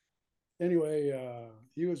anyway,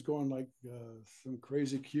 he was going like some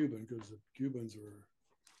crazy Cuban, because the Cubans were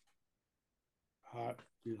hot,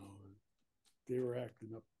 they were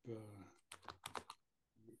acting up.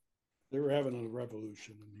 They were having a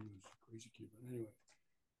revolution, and he was a crazy Cuban. Anyway,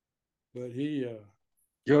 but he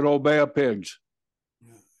good old Bay of Pigs.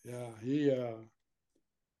 Yeah,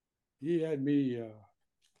 he had me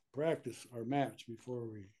practice our match before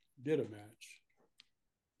we did a match,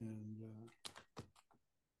 and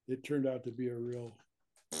it turned out to be a real,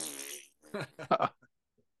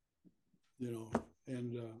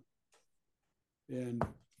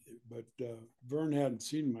 but Vern hadn't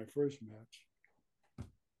seen my first match,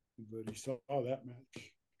 but he saw that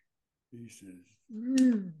match. He says,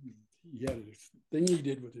 he had this thing he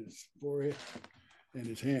did with his forehead and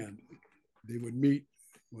his hand. They would meet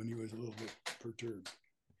when he was a little bit perturbed.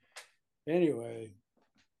 Anyway,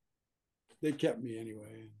 they kept me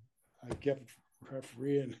anyway. I kept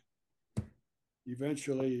refereeing.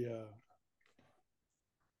 Eventually,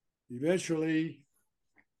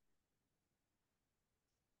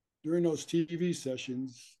 during those TV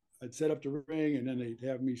sessions, I'd set up the ring, and then they'd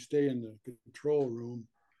have me stay in the control room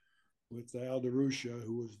with Al DeRusha,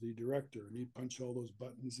 who was the director, and he'd punch all those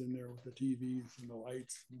buttons in there with the TVs and the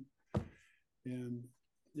lights. And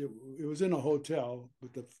it was in a hotel,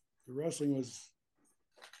 but the wrestling was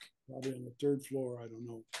probably on the 3rd floor, I don't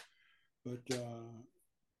know. But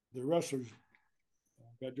the wrestlers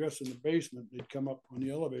got dressed in the basement. They'd come up on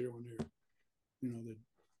the elevator when they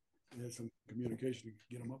had some communication to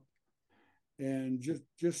get them up. And just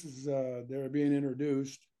as they were being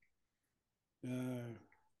introduced,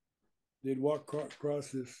 they'd walk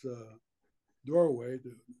across this doorway.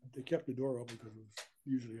 They kept the door open because it was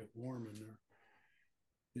usually warm in there,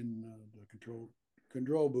 in the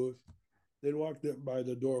control booth. They'd walk by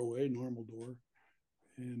the doorway, normal door,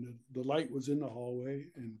 and the light was in the hallway,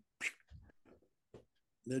 and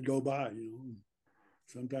they'd go by,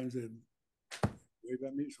 Sometimes they'd wave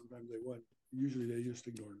at me, sometimes they wouldn't. Usually they just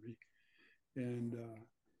ignored me. And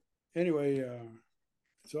anyway,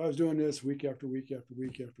 so I was doing this week after week after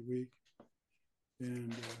week after week.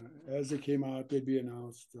 And as they came out, they'd be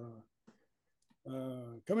announced,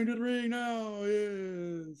 coming to the ring now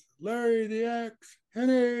is Larry the Axe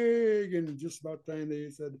Hennig. And just about the time they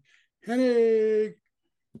said Hennig.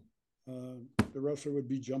 The wrestler would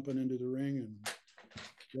be jumping into the ring, and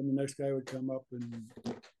then the next guy would come up, and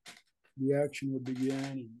the action would begin.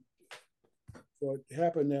 And so it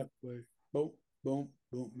happened that way. Boom, boom,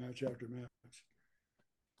 boom, match after match.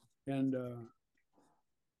 And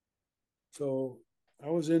so I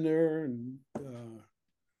was in there, and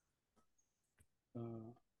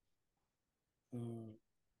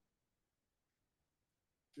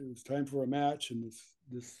it was time for a match, and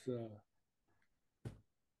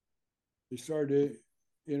they started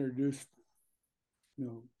to introduce.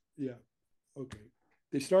 No, yeah, okay.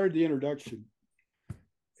 They started the introduction,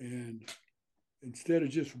 and instead of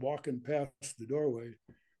just walking past the doorway,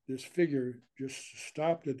 this figure just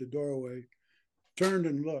stopped at the doorway, turned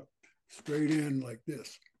and looked straight in like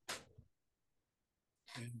this.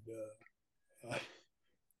 And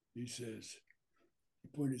he says, he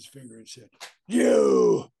pointed his finger and said,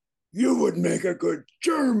 you would make a good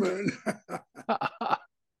German.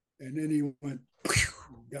 And then he went,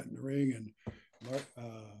 got in the ring, and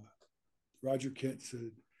Roger Kent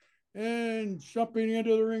said, and jumping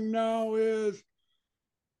into the ring now is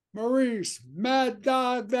Maurice Mad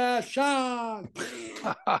Dog Vachon.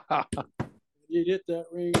 He'd hit that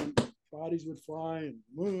ring, and bodies would fly,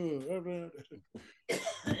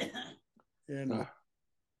 and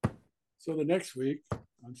so the next week,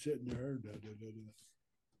 I'm sitting there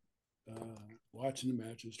watching the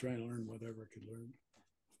matches, trying to learn whatever I could learn.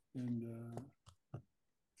 And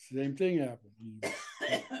same thing happened.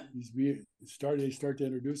 They start to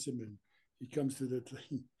introduce him, and he comes to the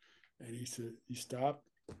thing, and he stopped.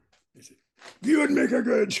 He said, you would make a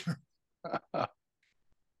good. And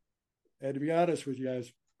to be honest with you, I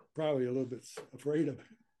was probably a little bit afraid of it.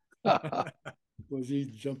 Was he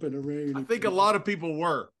jumping the ring? I think a lot of people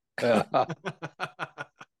were. They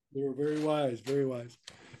were very wise, very wise.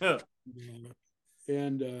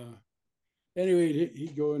 And anyway,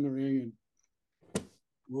 he'd go in the ring, and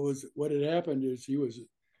what had happened is he was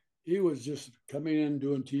just coming in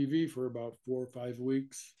doing TV for about 4 or 5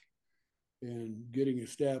 weeks and getting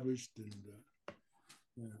established and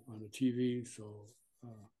on the TV. So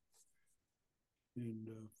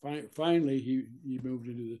finally he moved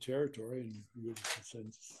into the territory, and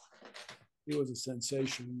he was a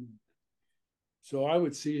sensation. So I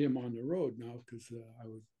would see him on the road now, because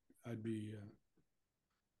I'd be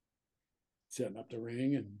setting up the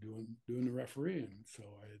ring and doing the refereeing. So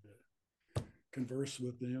I had to converse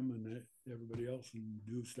with them and everybody else and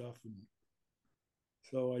do stuff. And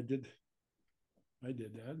so I did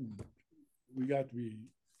that, and we got to be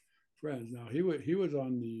friends. Now he was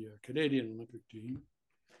on the Canadian Olympic team,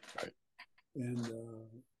 right? And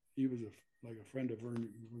he was like a friend of Vern.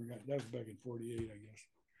 That was back in '48, I guess.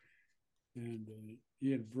 And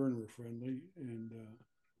he and Vern were friendly, and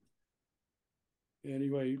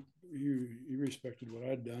anyway, he respected what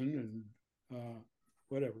I'd done, and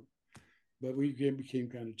whatever. But we became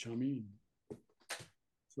kind of chummy. And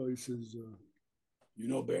so he says,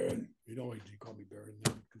 Baron. He called me Baron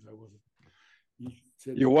then, because I wasn't. He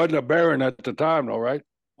said, you wasn't a Baron at the time, though, right?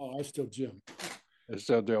 Oh, I was still Jim. It's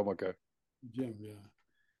still Jim, okay. Jim, yeah.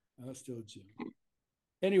 I was still Jim.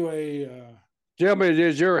 Anyway. Jim,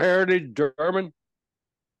 is your heritage German?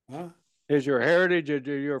 Huh? Is your heritage,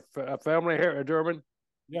 your family German?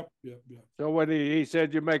 Yep. So when he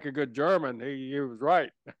said you make a good German, he was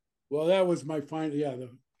right. Well, that was my final. Yeah,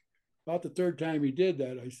 about the third time he did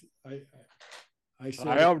that, I said,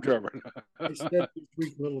 I am German. I said with a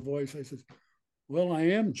sweet little voice, I said, well, I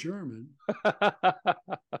am German.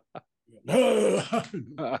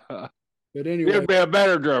 But anyway, you'd be a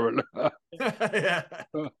better German. Yeah.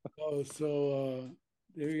 So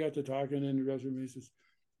we got to talking, and the resume says,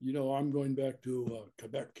 I'm going back to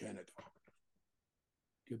Quebec, Canada.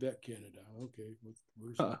 Quebec, Canada. Okay,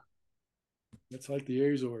 where's that? That's like the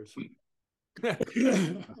Azores.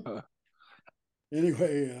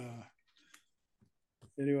 Anyway,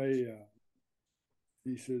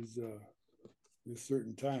 he says a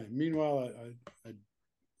certain time. Meanwhile, I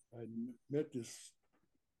met this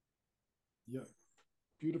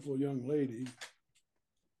beautiful young lady,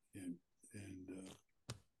 and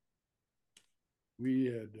we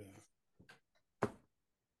had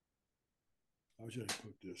how should I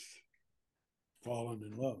put this? Fallen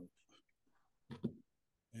in love,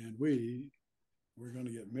 and we were going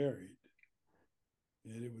to get married,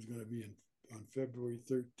 and it was going to be on February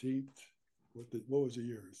 13th. What was the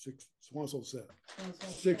year?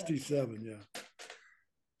 67, yeah.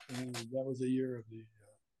 And that was the year of the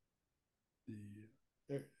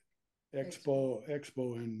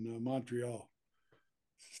Expo in Montreal.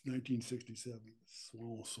 1967.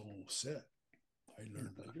 So set. I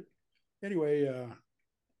learned later. Anyway,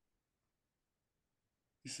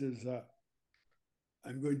 He says,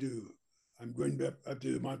 I'm going back up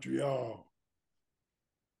to Montreal.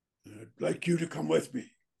 And I'd like you to come with me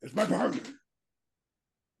as my partner.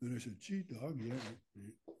 And I said, gee, dog, yeah,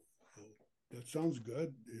 that sounds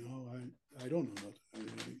good. You know, I don't know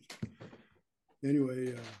nothing.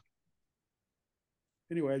 Anyway,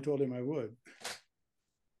 I told him I would.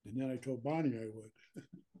 And then I told Bonnie I would.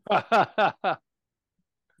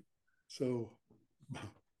 So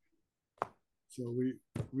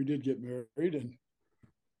we did get married, and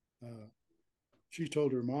she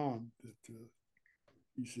told her mom that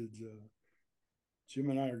he said, Jim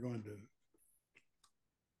and I are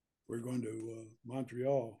we're going to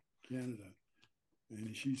Montreal, Canada.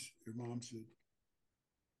 And her mom said,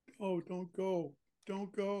 oh, don't go.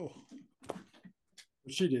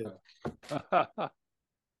 But she did.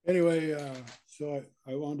 Anyway, so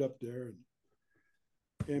I wound up there,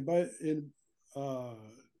 and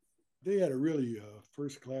they had a really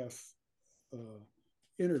first class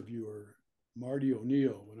interviewer, Marty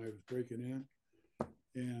O'Neill, when I was breaking in,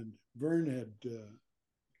 and Vern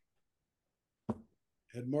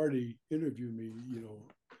had Marty interview me, you know,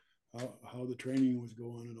 how the training was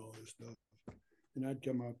going and all this stuff, and I'd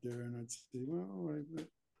come out there and I'd say, well, I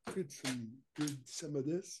did some of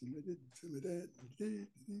this and I did some of that.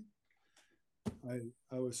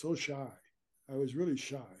 I was so shy. I was really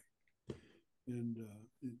shy, and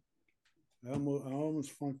I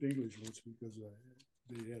almost flunked English once because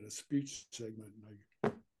they had a speech segment, and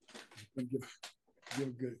I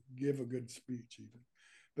couldn't give a good speech even.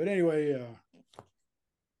 But anyway,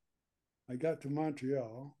 I got to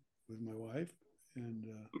Montreal with my wife, and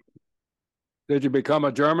did you become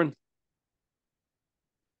a German?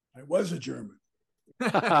 I was a German.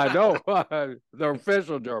 I know, the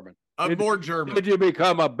official German. More German. Did you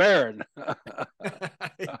become a baron?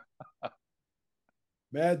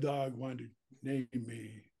 Mad Dog wanted to name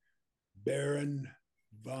me Baron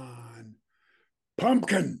von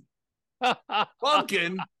Pumpkin.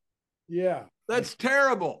 Pumpkin? Yeah. That's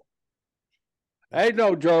terrible. Ain't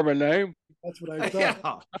no German name. That's what I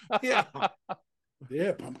thought. Yeah. They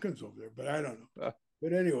have pumpkins over there, but I don't know.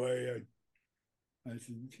 But anyway, I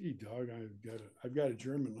said, gee, dog, I've got a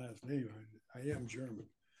German last name. I am German.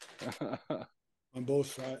 On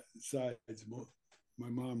both sides. My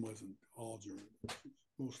mom wasn't all German,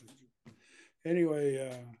 mostly German. Anyway,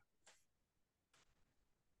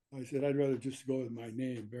 I said I'd rather just go with my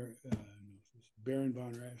name, Baron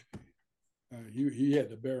von Raschke. He had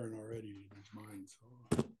the Baron already in his mind,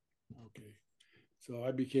 so okay. So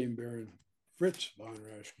I became Baron Fritz von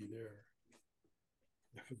Raschke there.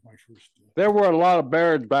 That was my first. There were a lot of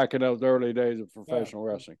barons back in those early days of professional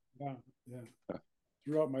wrestling. Yeah.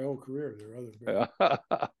 Throughout my whole career, there are other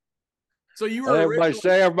barons. So you were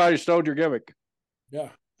everybody stole your gimmick. Yeah.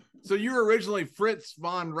 So you were originally Fritz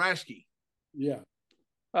von Raschke. Yeah.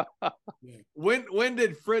 Yeah. When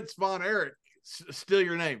did Fritz von Erich steal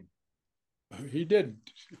your name? He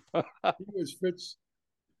didn't. He was Fritz.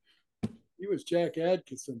 He was Jack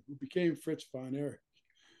Atkinson, who became Fritz von Erich.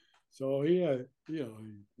 So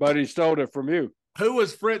but he stole it from you. Who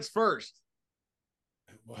was Fritz first?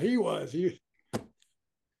 Well, he was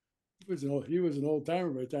an old timer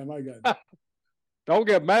by the time I got. Don't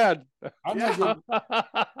get mad. I'm not getting,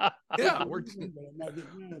 yeah, but I'm not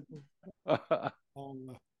getting mad.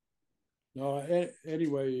 No,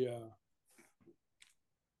 anyway.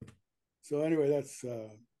 So anyway, that's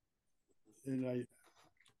and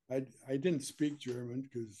I didn't speak German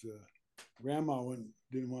because Grandma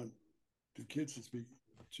didn't want the kids to speak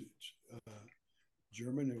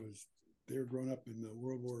German. They were growing up in the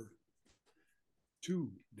World War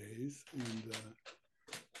II days, and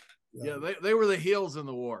yeah, they were the heels in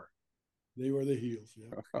the war. They were the heels,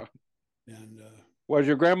 yeah. And was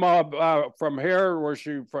your grandma from here? Or was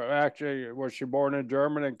she born in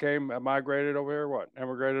Germany and migrated over here? What?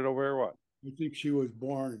 Emigrated over here? What? I think she was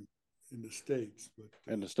born in the States, but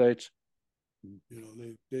in the States. You know,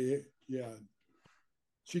 they yeah.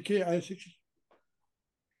 She came. I think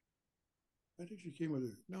she came with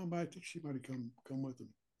her. No, but I think she might have come with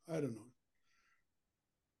them. I don't know.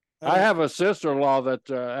 I have a sister-in-law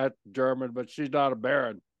that's at German, but she's not a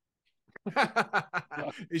baron.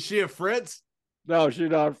 Is she a Fritz? No,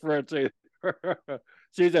 she's not a Fritz either.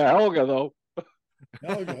 She's a Helga, though.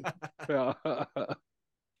 Helga.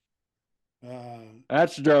 Yeah.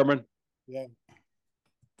 That's German. Yeah.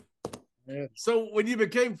 So when you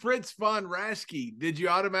became Fritz von Raschke, did you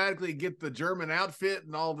automatically get the German outfit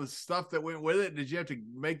and all the stuff that went with it? Did you have to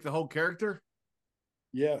make the whole character?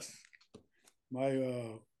 Yes. My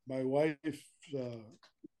wife's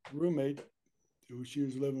roommate, who she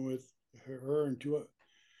was living with, her and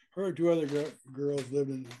her and two other girls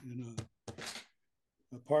lived in a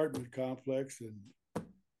apartment complex. And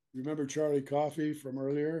remember Charlie Coffey from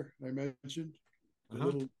earlier? I mentioned the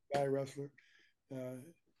little guy wrestler.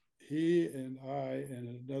 He and I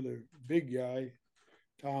and another big guy,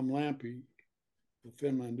 Tom Lampy, the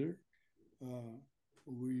Finlander,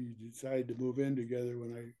 we decided to move in together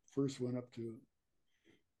when I first went up to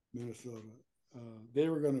Minnesota. They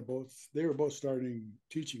were both starting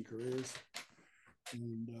teaching careers,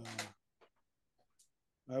 and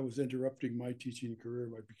I was interrupting my teaching career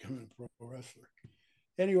by becoming a pro wrestler.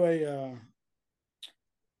 Anyway,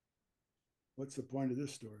 what's the point of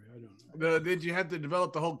this story? I don't know. Did you have to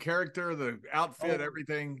develop the whole character, the outfit,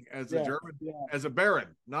 everything as a German? Yeah. As a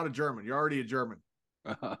Baron, not a German. You're already a German.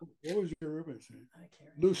 What was your roommate's name?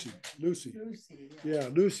 Lucy. Lucy. Yeah. Yeah,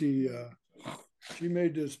 Lucy. She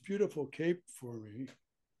made this beautiful cape for me.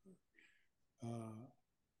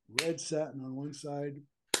 Red satin on one side,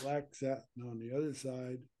 black satin on the other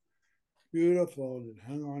side. Beautiful. And it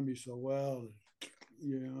hung on me so well,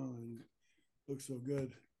 and it looked so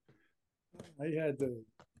good. I had the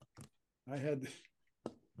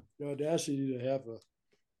audacity to have a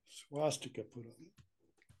swastika put on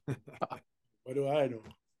it. What do I know?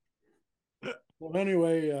 Well,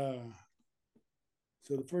 anyway,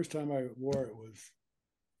 so the first time I wore it was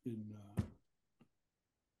in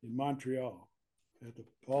Montreal at the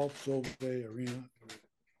Paul Sauvé Arena,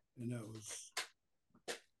 and that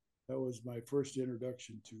was my first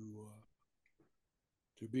introduction to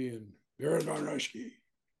being Baron von Raschke.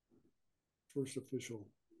 First official.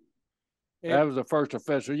 That was the first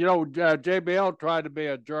official. You know, JBL tried to be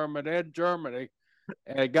a German in Germany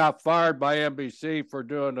and got fired by NBC for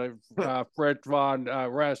doing the Fritz von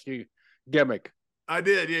Raschke gimmick. I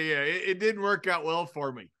did, yeah. It didn't work out well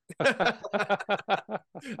for me. I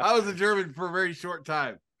was a German for a very short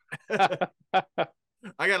time. I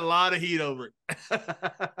got a lot of heat over it.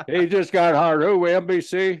 He just got hired. Who,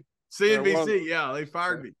 NBC? CNBC, yeah, they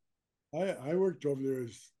fired me. I worked over there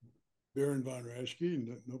as Baron von Raschke,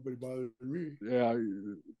 and nobody bothered me. Yeah,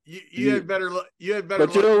 you had better. You had better.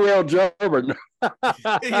 But you're a real German.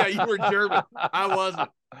 Yeah, you were German. I wasn't.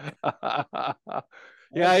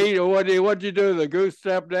 Yeah, what'd you do? The goose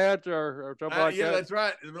step dance or something like that? Yeah, that's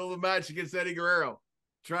right. In the middle of the match against Eddie Guerrero,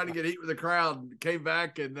 trying to get heat with the crowd, came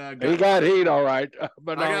back and he got heat, all right.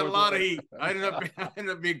 But I got a lot of heat. I ended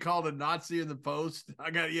up being called a Nazi in the post.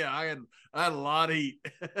 I had a lot of heat.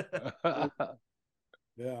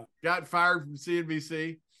 Yeah. Got fired from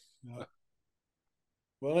CNBC. Yeah.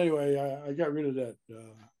 Well, anyway, I got rid of that.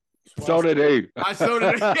 So did he. So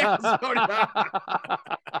did he. I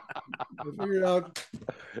figured out.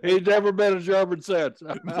 He's never been a German since.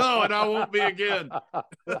 No, and I won't be again.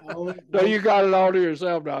 So you got it all to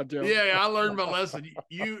yourself now, Joe. Yeah, I learned my lesson.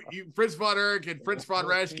 You Fritz von Erich and Fritz von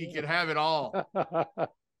Raschke can have it all.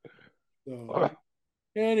 So,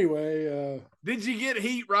 anyway, did you get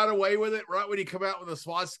heat right away with it? Right when you come out with the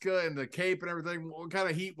swastika and the cape and everything, what kind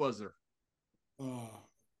of heat was there?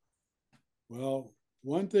 Well,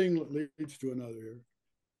 one thing leads to another here.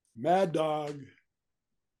 Mad Dog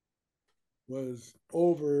was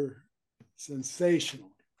over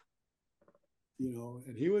sensational,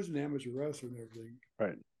 and he was an amateur wrestler and everything.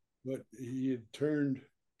 Right. But he had turned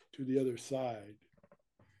to the other side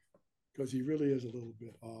because he really is a little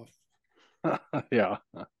bit off. Yeah.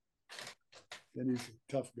 And he's a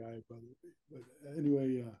tough guy, by the way. But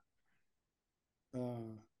anyway,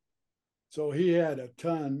 so he had a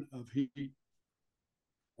ton of heat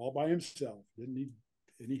all by himself, didn't need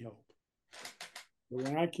any help. But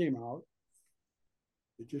when I came out,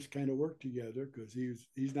 it just kind of worked together because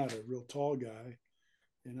he's not a real tall guy,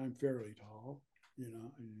 and I'm fairly tall,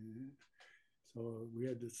 So we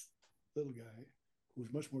had this little guy who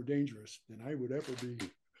was much more dangerous than I would ever be.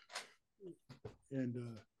 And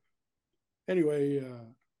anyway,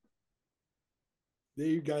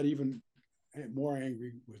 they got even more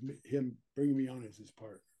angry with him bringing me on as his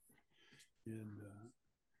partner. And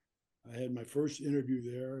I had my first interview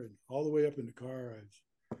there, and all the way up in the car,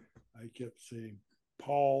 I kept saying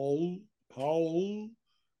Paul,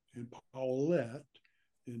 and Paulette,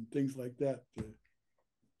 and things like that to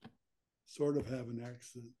sort of have an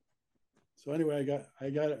accent. So anyway, I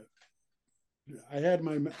had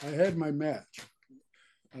my match.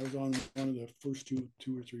 I was on one of the first two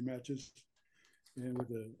or three matches, and with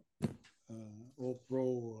the old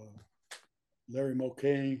pro Larry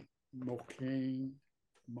Moquin.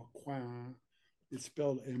 It's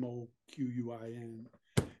spelled Moquin.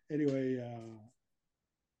 Anyway,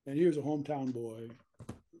 and he was a hometown boy,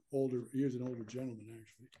 he was an older gentleman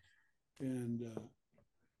actually, and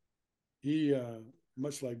he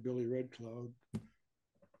much like Billy Red Cloud,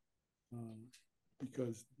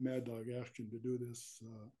 because Mad Dog asked him to do this.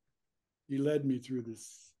 He led me through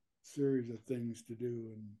this series of things to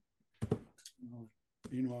do, and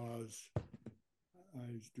meanwhile I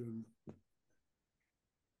was doing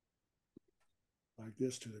like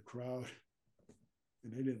this to the crowd,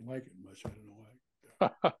 and they didn't like it much. I don't know why.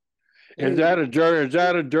 Is that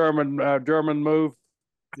a German move?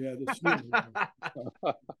 Yeah,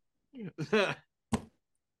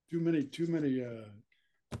 too many.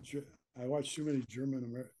 I watched too many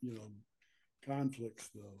German, conflicts,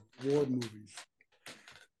 war movies,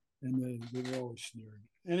 and they were always sneering.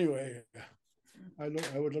 Anyway, I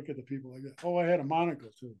would look at the people like that. Oh, I had a monocle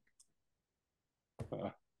too.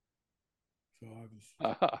 So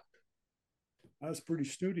I was pretty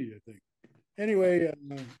snooty, I think. Anyway,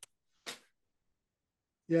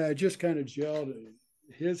 yeah, it just kind of gelled.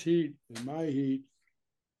 His heat and my heat,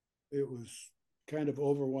 it was kind of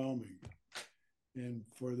overwhelming. And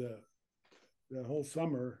for the whole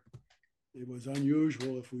summer, it was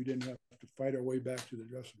unusual if we didn't have to fight our way back to the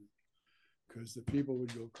dressing room, because the people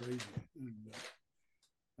would go crazy. And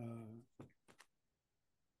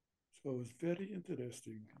so it was very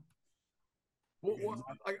interesting.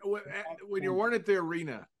 When you weren't at the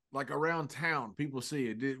arena, like around town, people see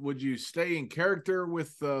it. Would you stay in character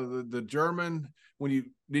with the German?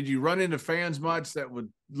 Did you run into fans much that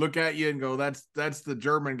would look at you and go, "That's the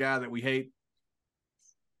German guy that we hate"?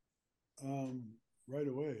 Right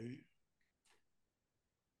away.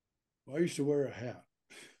 Well, I used to wear a hat.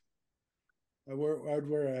 I'd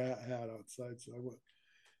wear a hat outside, so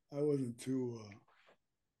I wasn't too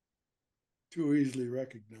easily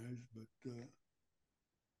recognized. But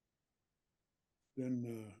then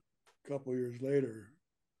a couple years later,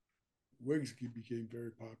 wigs became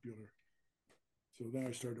very popular. So then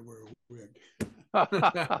I started to wear a wig.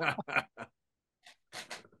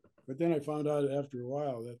 But then I found out after a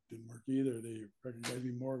while that didn't work either. They recognized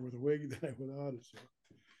me more with a wig than I without it. So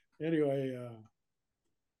anyway,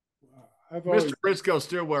 Mr. Briscoe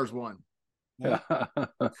still wears one. Well,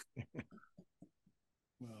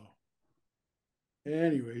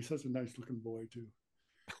 anyway, he's such a nice looking boy too.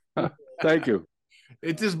 Thank you.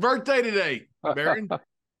 It's his birthday today, Baron.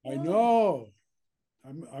 I know.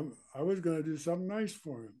 I was going to do something nice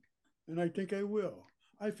for him, and I think I will.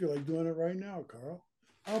 I feel like doing it right now, Carl.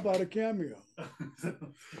 How about a cameo?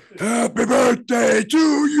 Happy birthday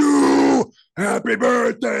to you! Happy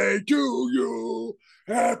birthday to you!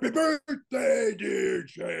 Happy birthday, dear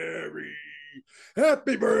Sherry!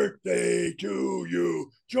 Happy birthday to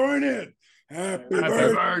you! Join in! Happy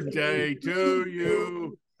birthday to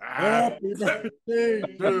you! Happy birthday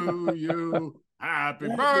to you! Happy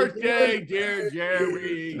birthday, dear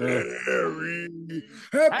Jerry!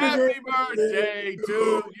 Happy birthday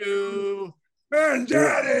to you! And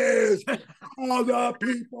that is all the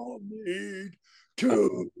people need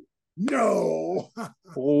to know.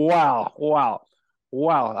 Wow.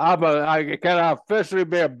 Can I officially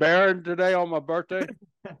be a Baron today on my birthday?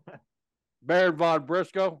 Baron von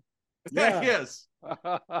Briscoe? Yeah. Yes.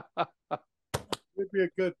 He'd be a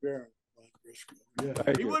good Baron von Briscoe.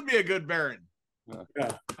 Yeah. He would be a good Baron.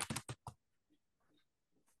 Yeah.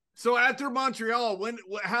 So after Montreal,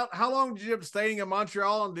 how long did you end up staying in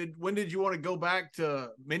Montreal, and when did you want to go back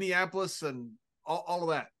to Minneapolis and all of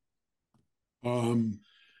that?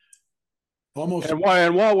 Almost.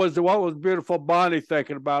 And what was beautiful Bonnie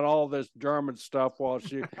thinking about all this German stuff while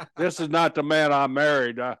this is not the man I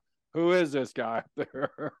married. Who is this guy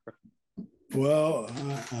there? Well,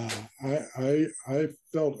 I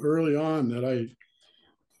felt early on that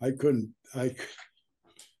I couldn't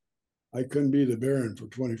be the Baron for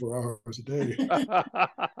 24 hours a day.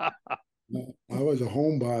 I was a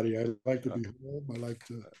homebody. I like to be home. I like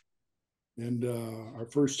to, and our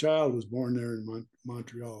first child was born there in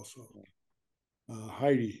Montreal. So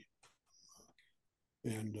Heidi,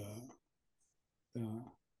 and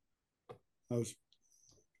I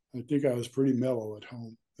think I was pretty mellow at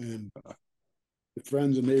home, and the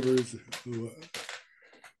friends and neighbors who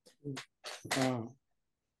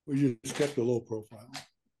we just kept a low profile.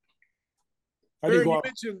 You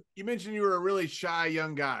mentioned you were a really shy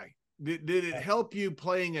young guy. Did it help you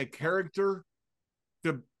playing a character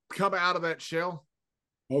to come out of that shell?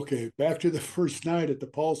 Okay, back to the first night at the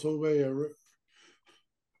Pulse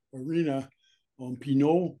Arena on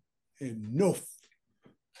Pinot and Neuf.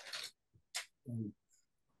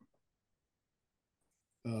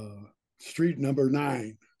 Street number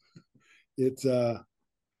 9. It's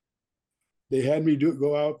they had me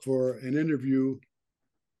go out for an interview.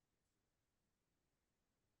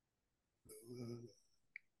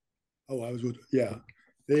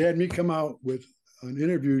 They had me come out with an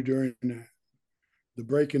interview during the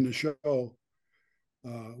break in the show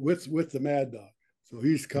with the Mad Dog. So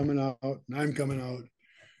he's coming out, and I'm coming out,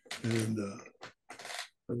 and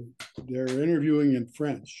they're interviewing in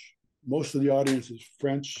French. Most of the audience is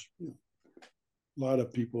French. You know, a lot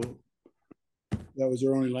of people, that was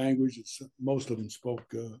their only language. Most of them spoke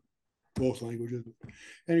both languages.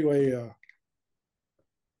 Anyway,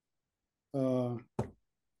 the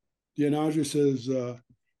announcer says,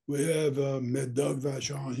 we have Mad Dog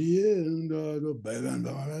Vachon here and the Baron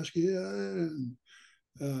Raschke here.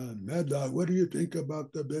 And Mad Dog, what do you think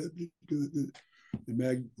about the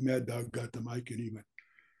Mad Dog got the mic and he went,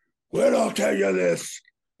 well, I'll tell you this,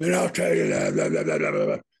 and I'll tell you that, blah, blah, blah, blah, blah,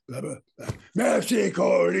 blah, blah, blah. Merci,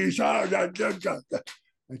 Cordy. I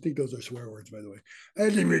think those are swear words, by the way.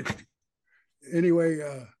 Anyway,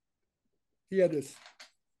 he had this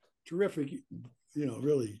terrific,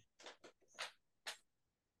 really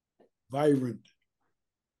vibrant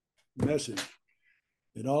message.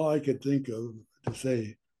 And all I could think of to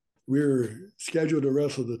say, we were scheduled to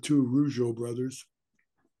wrestle the two Rougeau brothers,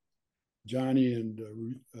 Johnny and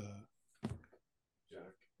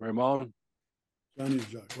Ramon. Johnny and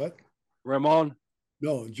Jacques. What? Ramon?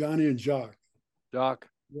 No, Johnny and Jacques. Jacques.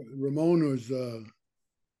 Ramon was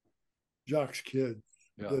Jacques' kid.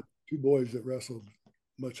 Yeah. The two boys that wrestled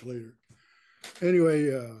much later.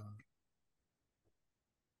 Anyway,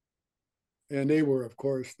 and they were, of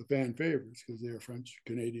course, the fan favorites because they were French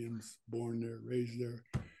Canadians, born there, raised there,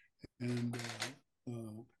 and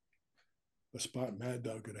a spot Mad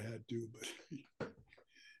Dog could have had too. But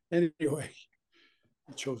anyway,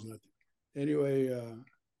 he chose not to. Anyway,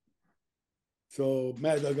 so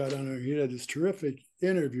Mad Dog got on there. He had this terrific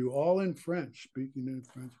interview, all in French, speaking in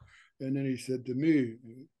French, and then he said to me,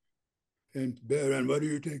 and Baron, what do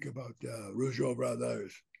you think about the Rougeau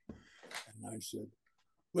brothers? And I said,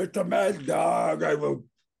 with the Mad Dog, I will.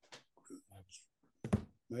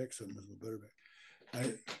 My accent was a little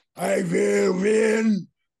better. I will win.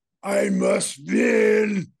 I must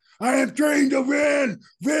win. I am trying to win.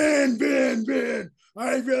 Win.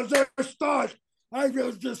 I will just start. I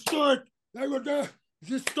will just start. I will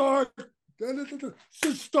just start.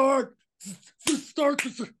 Just start. Just start.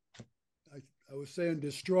 I was saying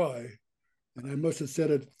destroy. And I must have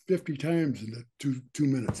said it 50 times in the two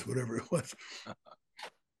minutes, whatever it was.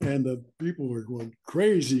 And the people were going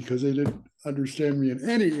crazy because they didn't understand me in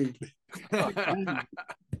any English. But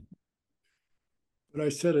I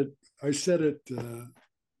said it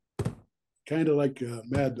kind of like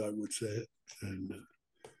Mad Dog would say it. And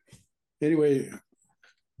anyway,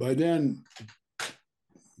 by then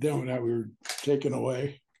we were taken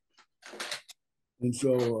away. And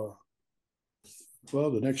so, well,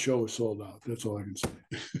 the next show was sold out. That's all I can say.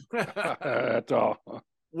 That's all.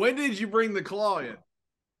 When did you bring the claw in?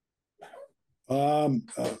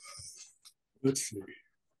 Let's see.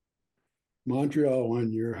 Montreal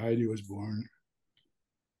 1 year, Heidi was born.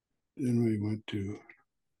 Then we went to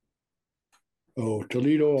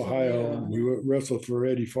Toledo, Ohio. Yeah. We wrestled for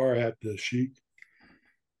Eddie Farhat, the Sheik,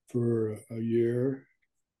 for a year.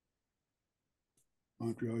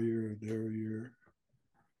 Montreal year, there a year.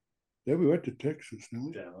 Then we went to Texas, no?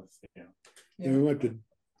 Dallas, yeah. Then we went to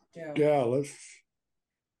Dallas.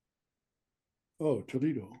 Oh,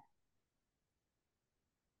 Toledo.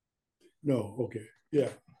 No, okay, yeah.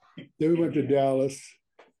 Then we went to Dallas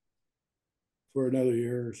for another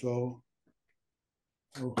year or so.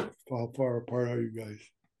 Oh, how far apart are you guys?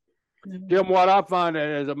 Jim, what I find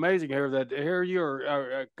is amazing here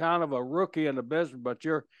you're kind of a rookie in the business, but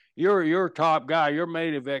you're a top guy. You're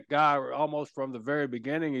main event guy almost from the very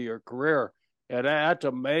beginning of your career, and that's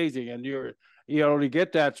amazing. And to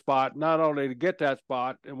get that spot, not only to get that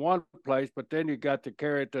spot in one place, but then you got to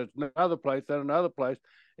carry it to another place, then another place.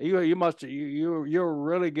 You're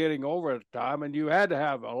really getting over at the time, and you had to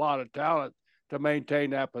have a lot of talent to maintain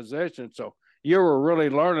that position. So you were really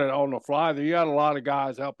learning on the fly. You had a lot of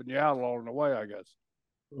guys helping you out along the way, I guess.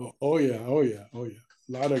 Oh yeah. A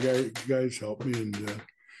lot of guys helped me, and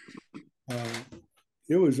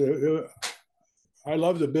I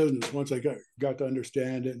love the business once I got to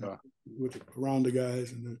understand it around the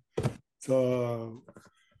guys, and so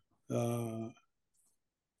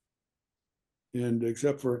and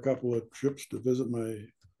except for a couple of trips to visit my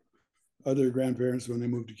other grandparents when they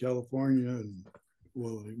moved to California, and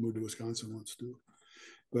they moved to Wisconsin once too.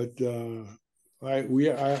 But I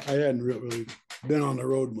hadn't really been on the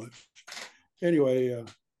road much. Anyway,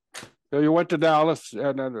 so you went to Dallas,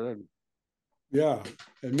 and yeah,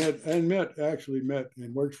 and met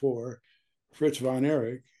and worked for Fritz von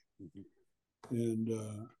Erich, and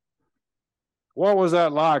what was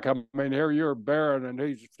that like? I mean, here you're Baron and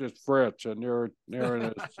he's just Fritz, and you're in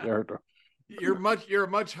his territory. You're a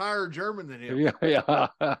much higher German than him. Yeah, yeah.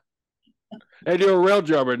 And you're a real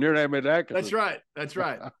German. Your name is Atkinson. That's right. That's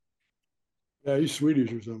right. Yeah, he's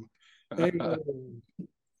Swedish or something. Anyway,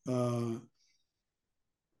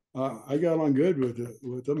 I got on good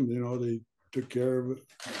with them. You know, they took care of it.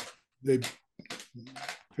 They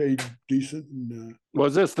paid decent. And,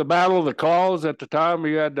 was this the battle of the claws at the time?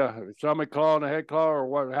 You had the stomach claw and the head claw, or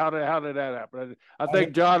what? How did that happen? I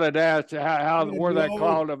think John had asked where that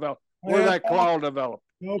claw developed. Where that claw developed.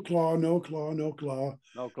 No claw, no claw, no claw.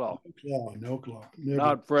 No claw. No claw, no claw. Never.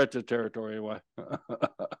 Not French's territory anyway.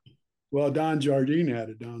 Well, Don Jardine had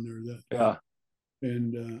it down there. Yeah.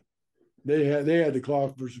 And they had the claw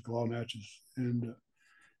versus claw matches. And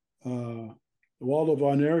Waldo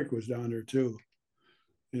von Erich was down there too.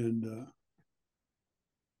 And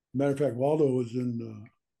matter of fact, Waldo was in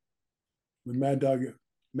when Mad Dog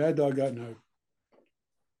got in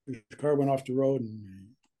his car went off the road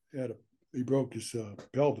and he broke his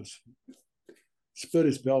pelvis, split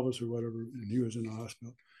his pelvis or whatever, and he was in the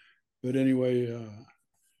hospital. But anyway,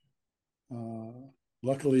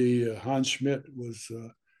 luckily Hans Schmidt was,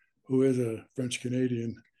 who is a French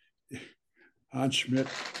Canadian. Hans Schmidt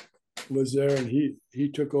was there, and he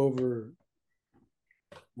took over.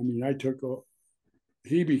 I mean,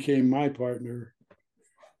 he became my partner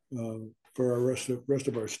for our rest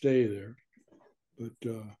of our stay there. But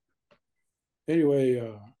anyway,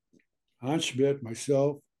 Hans Schmidt,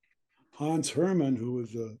 myself, Hans Hermann, who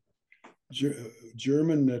was a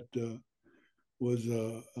German that was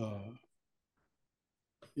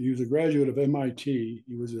he was a graduate of MIT.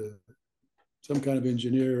 He was some kind of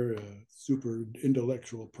engineer, a super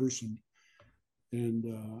intellectual person, and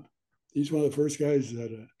he's one of the first guys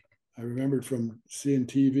that I remembered from seeing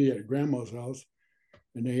TV at Grandma's house,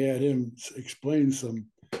 and they had him explain some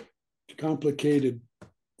complicated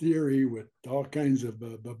theory with all kinds of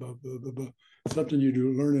something you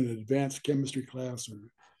do learn in an advanced chemistry class or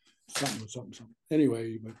something.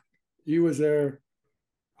 Anyway, but he was there,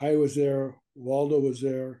 I was there, Waldo was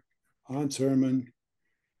there, Hans Hermann,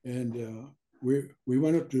 and we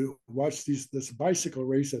went up to watch this bicycle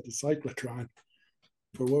race at the cyclotron.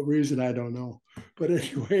 For what reason, I don't know. But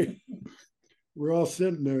anyway, we're all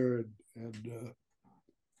sitting there, and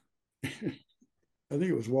I think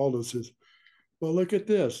it was Waldo says, "Well, look at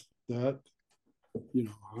this, that, you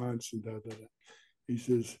know, Hans and that." He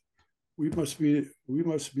says, "We must be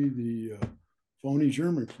the phony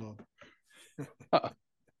German club."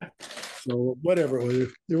 So whatever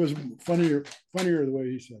it was funnier the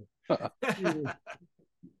way he said it.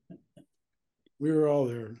 We were all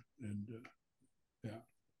there, and yeah.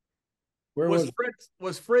 Where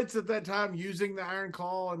was Fritz at that time using the Iron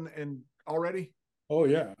Claw and already? Oh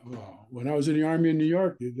yeah. When I was in the Army in New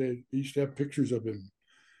York, they used to have pictures of him,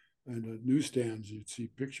 and newsstands you'd see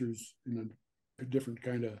pictures in a different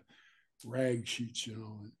kind of rag sheets, you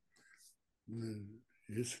know. And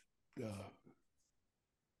his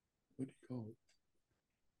what do you call it?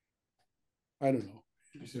 I don't know.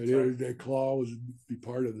 That claw was be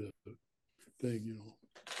part of the thing, you know.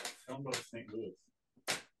 How about St. Louis?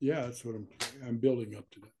 Yeah, that's what I'm building up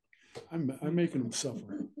to that. I'm making them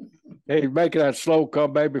suffer. Hey, making that slow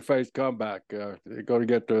babyface comeback. You're going to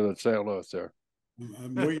get to the St. Louis there.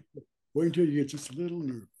 I'm waiting till you get just a little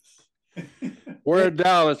nervous. We're in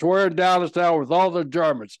Dallas. We're in Dallas now with all the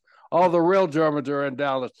Germans. All the real Germans are in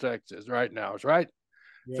Dallas, Texas right now, right?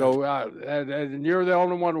 Yeah. So, and you're the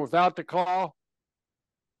only one without the claw?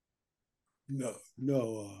 No.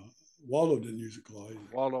 Waldo didn't use a claw either.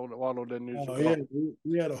 Waldo didn't use a claw.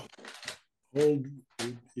 He had a hold.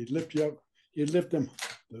 He'd lift you up. He'd lift them,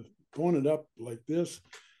 point it up like this,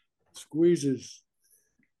 squeeze his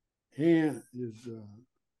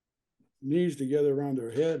knees together around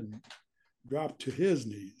their head and drop to his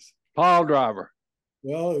knees. Pile driver.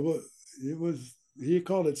 Well, it was. He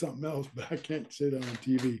called it something else, but I can't say that on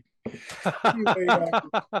TV. Anyway,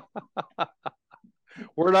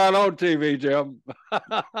 we're not on TV, Jim.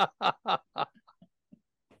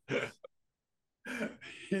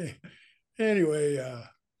 Anyway, it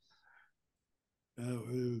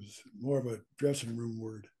was more of a dressing room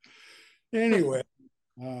word. Anyway.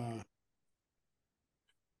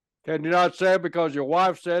 Can you not say it because your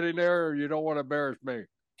wife's sitting there, or you don't want to embarrass me?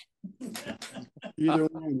 Either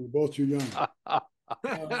one, we're both too young.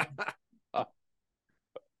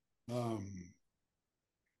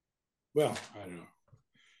 Well, I don't know.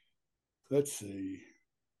 Let's see.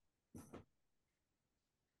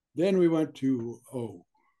 Then we went to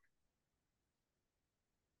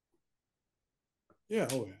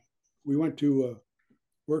we went to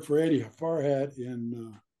work for Eddie Farhat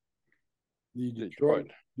in the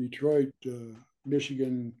Detroit,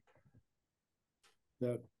 Michigan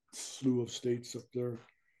that slew of states up there,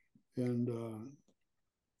 and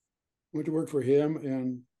went to work for him.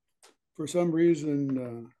 And for some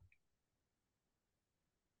reason,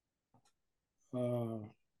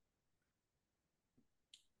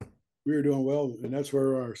 we were doing well, and that's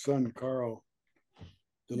where our son Carl,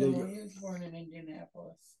 he was born in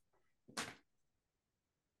Indianapolis.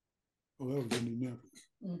 Oh, that was Indianapolis.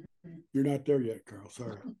 Mm-hmm. You're not there yet, Carl.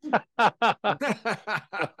 Sorry.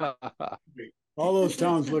 All those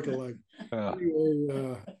towns look alike.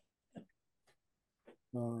 Anyway,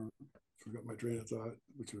 forgot my train of thought,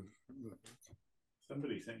 which was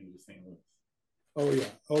somebody sent you to St. Louis. Oh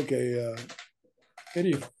yeah, okay.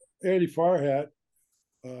 Eddie Farhat,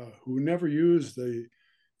 who never used the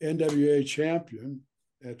NWA champion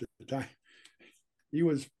at the time, he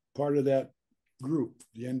was part of that group,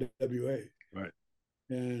 the NWA. Right.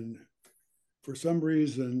 And for some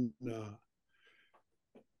reason,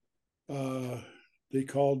 they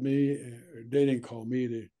called me. They didn't call me.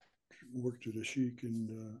 They worked at the Chic,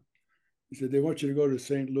 and he said they want you to go to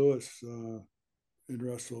St. Louis and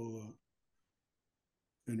wrestle.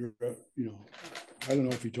 And I don't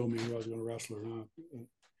know if he told me I was going to wrestle or not.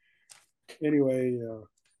 Anyway,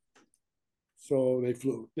 so they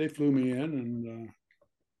flew me in, and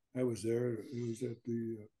I was there. It was at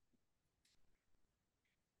the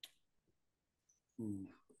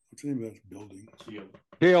what's the name of that building?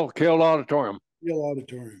 Kiel Auditorium. Kiel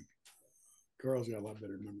Auditorium. Carl's got a lot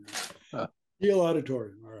better memory. Kiel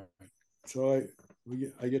Auditorium. All right. So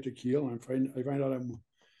I get to Kiel, and I find out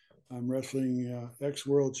I'm wrestling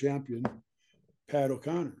ex-world champion Pat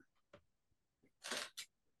O'Connor,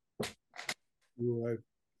 who I've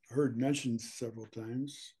heard mentioned several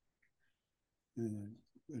times, and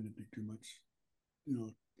I didn't think too much.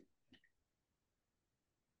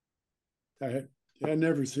 I'd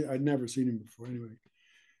never seen him before.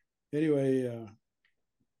 Anyway,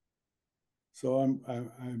 so I'm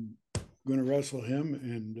going to wrestle him,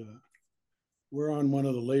 and we're on one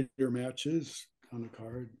of the later matches on the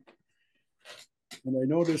card, and I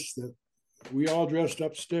noticed that we all dressed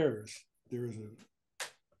upstairs. There was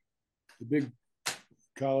a big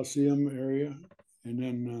Coliseum area, and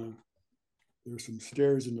then there's some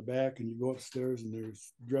stairs in the back, and you go upstairs, and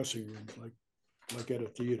there's dressing rooms like at a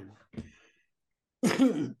theater.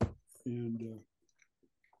 And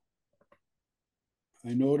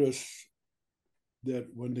I notice that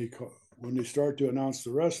when they start to announce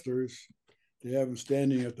the wrestlers, they have them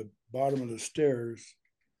standing at the bottom of the stairs,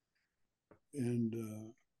 and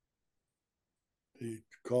they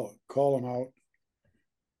call them out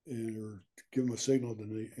or give them a signal,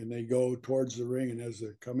 and they go towards the ring. And as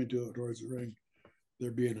they're coming towards the ring,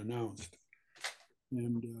 they're being announced.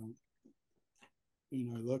 And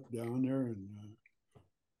I look down there, and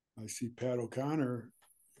I see Pat O'Connor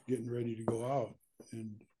getting ready to go out.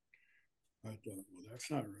 And I thought, well,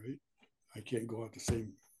 that's not right. I can't go out the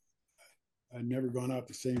same. I'd never gone out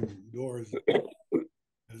the same door as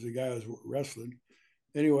the guy I was wrestling.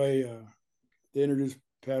 Anyway, they introduced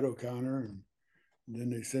Pat O'Connor, and then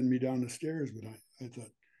they send me down the stairs. But I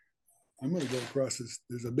thought, I'm going to go across this.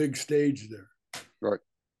 There's a big stage there. Right.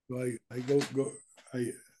 So I go.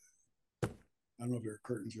 I don't know if there are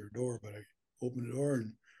curtains or a door, but I open the door,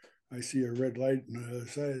 and I see a red light on the other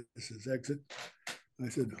side. It says exit. I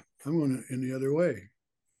said, I'm going in the other way.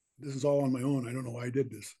 This is all on my own. I don't know why I did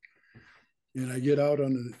this. And I get out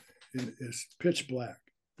and it's pitch black,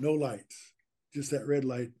 no lights, just that red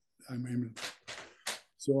light.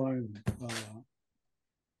 So I'm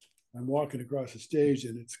walking across the stage,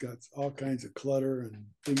 and it's got all kinds of clutter and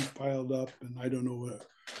things piled up, and I don't know what.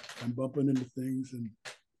 I'm bumping into things, and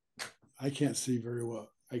I can't see very well.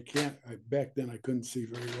 Back then I couldn't see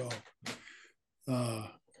very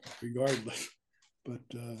well, regardless. But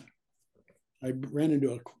I ran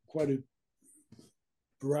into quite a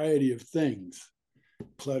variety of things,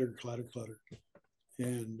 clutter.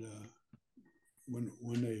 And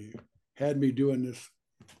when they had me doing this,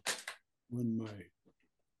 when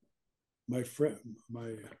my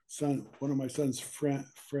son, one of my son's friend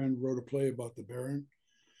wrote a play about the Baron,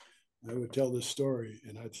 I would tell this story,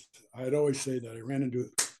 and I'd always say that I ran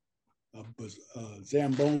into a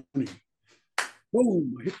Zamboni.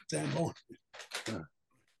 Boom! I hit the Zamboni.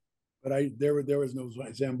 But there was no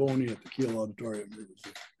Zamboni at the Kiel Auditorium. It was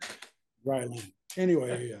dry land.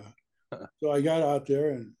 Anyway, so I got out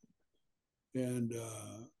there, and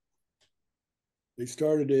they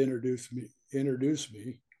started to introduce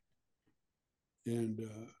me, and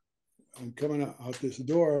I'm coming out this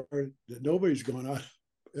door that nobody's gone out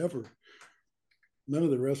ever. None of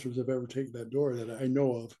the wrestlers have ever taken that door that I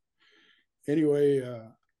know of. Anyway,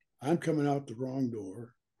 I'm coming out the wrong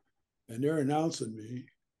door, and they're announcing me,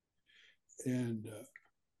 and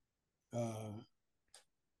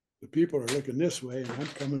the people are looking this way, and I'm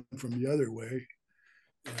coming from the other way,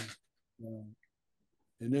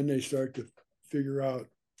 and then they start to figure out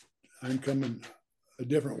I'm coming a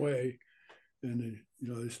different way, and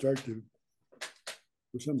they start to,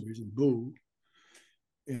 for some reason, boo,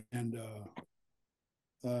 and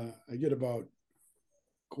I get about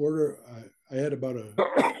quarter. I had about a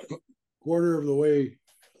quarter of the way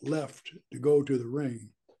left to go to the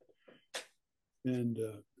ring, and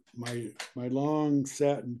my long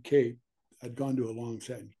satin cape. I'd gone to a long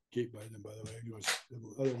satin cape by then, by the way. The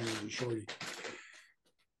other one was a shorty.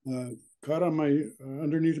 Caught on my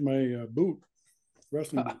underneath my boot,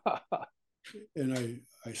 wrestling boot, and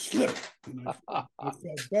I slipped and I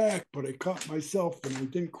fell back, but I caught myself and I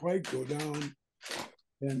didn't quite go down.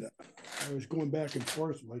 And I was going back and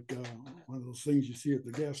forth like one of those things you see at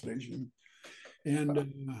the gas station.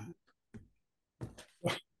 And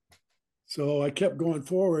so I kept going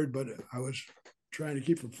forward, but I was trying to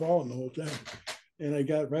keep from falling the whole time. And I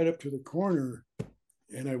got right up to the corner,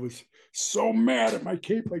 and I was so mad at my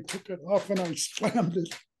cape, I took it off and I slammed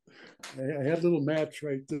it. I had a little match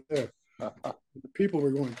right there. The people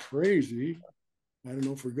were going crazy. I don't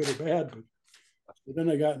know if we're good or bad, but then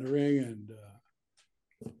I got in the ring, and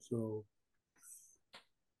so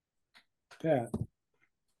Pat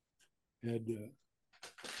had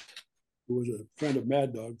who was a friend of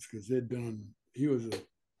Mad Dog's, because they'd been on. He was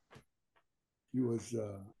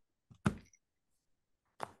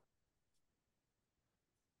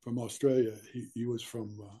from Australia. He was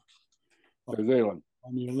from New Zealand.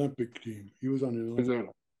 On the Olympic team. He was on the Olympic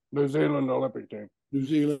New Zealand Olympic team. New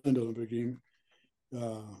Zealand Olympic team.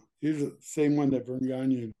 He's the same one that Vern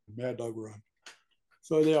Gagne and Mad Dog were on.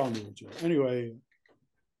 So they all knew each other. Anyway,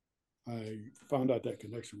 I found out that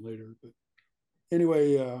connection later. But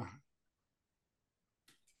anyway,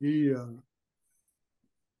 he was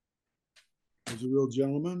a real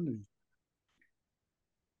gentleman.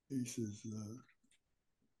 He says,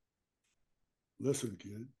 listen,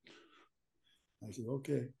 kid. I said,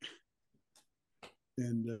 okay.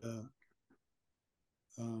 And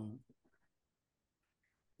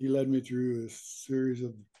he led me through a series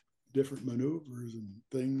of different maneuvers and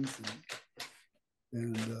things.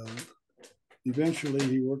 And eventually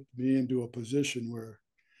he worked me into a position where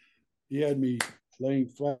he had me laying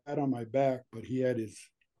flat on my back, but he had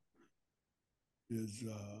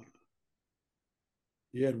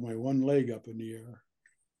he had my one leg up in the air.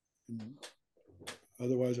 And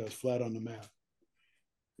otherwise I was flat on the mat.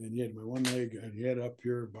 And he had my one leg, and he had it up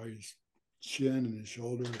here by his chin and his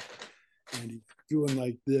shoulder, and he's doing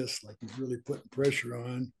like this, like he's really putting pressure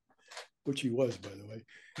on, which he was, by the way.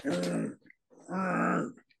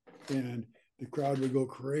 And the crowd would go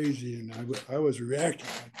crazy, and I was reacting.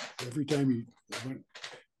 Every time he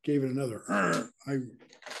gave it another, I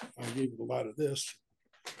gave it a lot of this,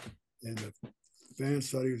 and the fans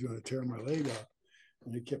thought he was going to tear my leg off,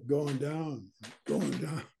 and he kept going down, going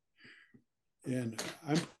down. And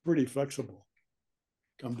I'm pretty flexible,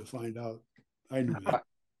 come to find out. I knew that.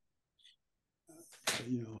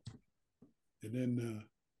 And then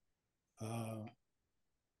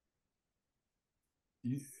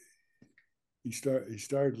he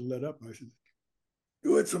started to let up. I said,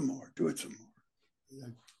 do it some more. I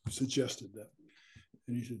suggested that.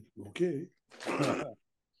 And he said, okay.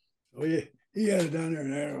 So he had it down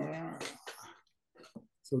there.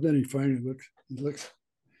 So then he finally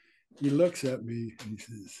looks at me and he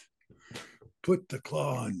says, put the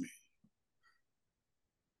claw on me.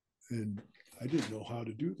 And I didn't know how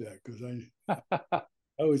to do that, because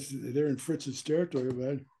I was there in Fritz's territory,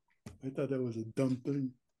 but I thought that was a dumb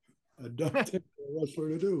thing for a wrestler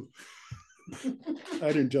to do.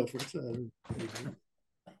 I didn't tell Fritz that,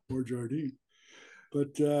 or Jardine.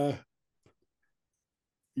 But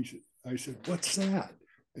I said, what's that?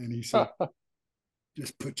 And he said,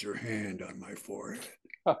 just put your hand on my forehead.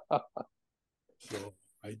 So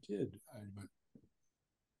I did. I went,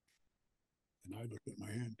 and I looked at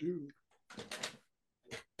my hand too.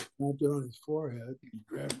 Snapped it on his forehead. He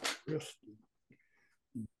grabbed my wrist.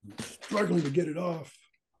 He was struggling to get it off,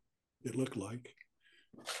 it looked like,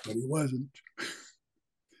 but he wasn't.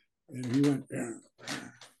 And he went,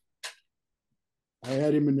 I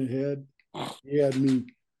had him in the head. He had me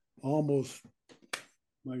almost,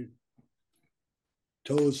 my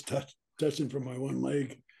toes touching from my one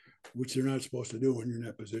leg, which they're not supposed to do when you're in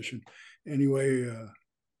that position. Anyway,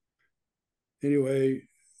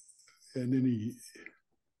 and then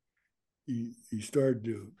he started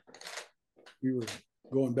to, we were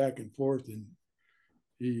going back and forth, and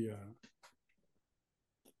he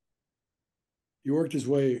he worked his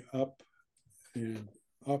way up and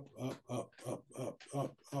up, up, up, up, up,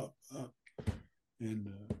 up, up, up.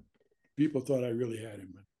 And people thought I really had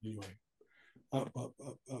him. But anyway, up, up,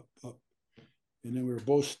 up, up, up. And then we were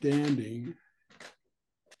both standing.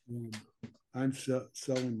 And I'm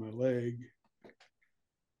selling my leg.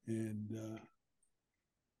 And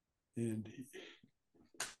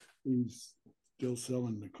he's still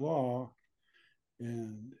selling the claw.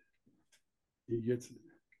 And he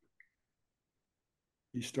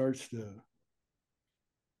starts to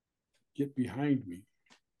get behind me.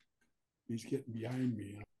 He's getting behind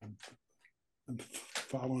me. I'm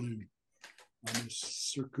following him on this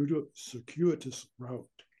circuitous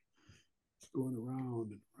route. It's going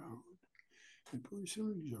around and around. And pretty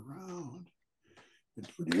soon he's around. And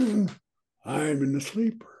pretty soon I'm in the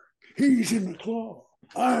sleeper. He's in the claw.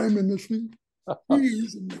 I'm in the sleeper.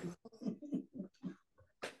 He's in the claw.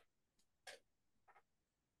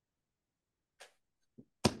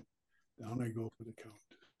 Down I go for the count.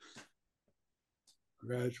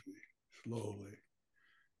 Gradually, slowly,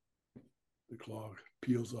 the claw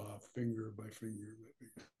peels off finger by finger by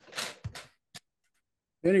finger.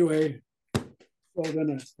 Anyway, well,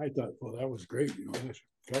 then I thought, well, that was great. That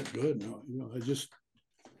felt good. I just,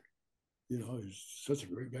 he's such a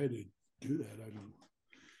great guy to do that. I don't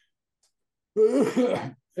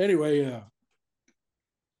know. Anyway,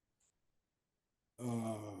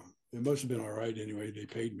 it must have been all right. Anyway, they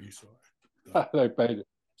paid me, so they paid it.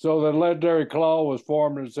 So the legendary claw was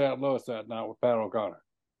formed in St. Louis that night with Pat O'Connor.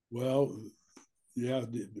 Well, yeah,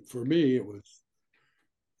 for me it was.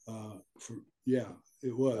 It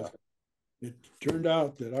was. It turned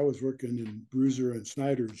out that I was working in Bruiser and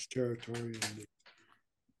Snyder's territory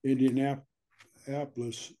in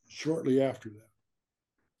Indianapolis shortly after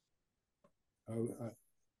that.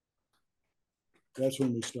 That's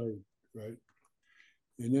when we started, right?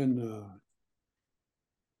 And then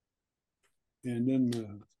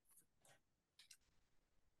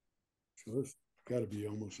so it's got to be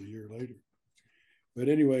almost a year later. But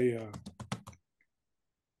anyway,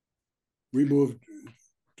 we moved.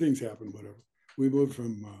 Things happened, whatever. We moved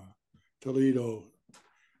from Toledo,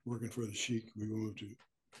 working for the Sheik. We moved to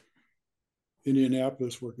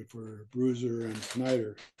Indianapolis, working for Bruiser and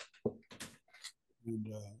Snyder. And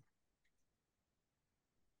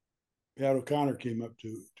Pat O'Connor came up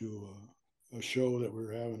to a show that we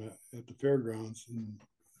were having at the fairgrounds in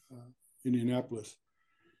Indianapolis.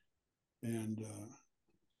 And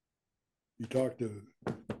he talked to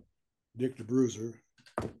Dick the Bruiser,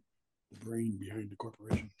 the brain behind the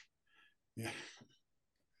corporation. Yeah.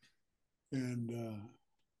 And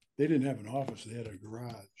they didn't have an office, they had a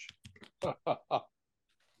garage.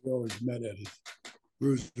 We always met at his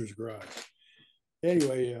Bruiser's garage.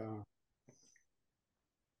 Anyway,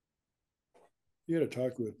 he had a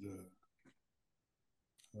talk with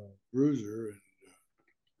Bruiser, and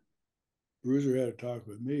Bruiser had a talk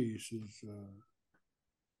with me. He says,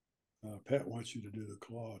 Pat wants you to do the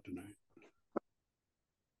claw tonight.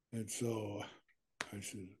 And so I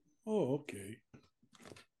said, oh, okay.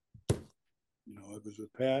 It was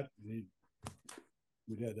with Pat, and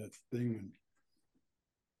we had that thing. And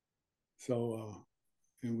so,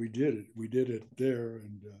 and we did it. We did it there,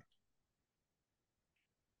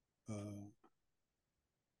 and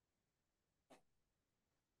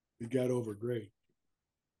it got over great.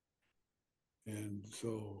 And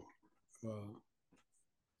so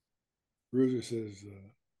Bruiser says,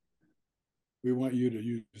 we want you to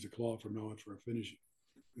use the claw from now on for a finish,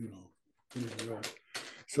 finish it off.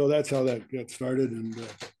 So that's how that got started. And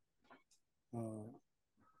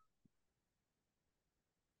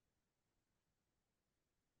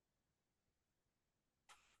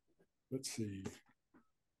let's see.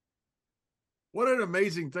 What an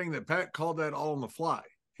amazing thing that Pat called that all on the fly.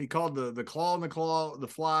 He called the claw on the claw, the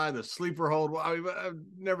fly, the sleeper hold. I mean, I've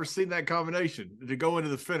never seen that combination to go into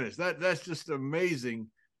the finish. That's just amazing.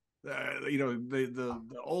 The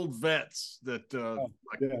old vets that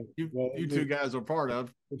you two guys are part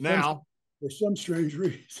of now. For some strange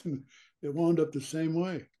reason, it wound up the same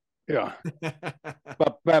way. Yeah,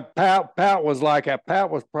 but Pat was like that. Pat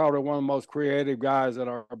was probably one of the most creative guys in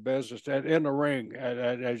our business, and in the ring,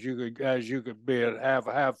 as you could be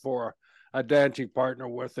have for a dancing partner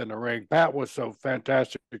with in the ring. Pat was so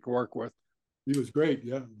fantastic to work with. He was great.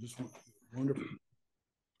 Yeah, just wonderful.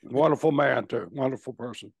 Wonderful man too. Wonderful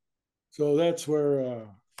person. So that's where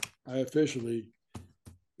I officially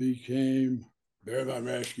became Bear Von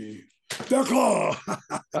Raschke, the Claw.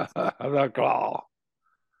 The Claw.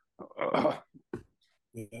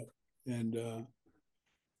 Yeah. And the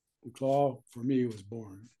Claw for me was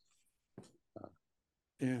born.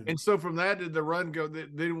 And so from that, did the run go?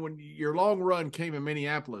 Then when your long run came in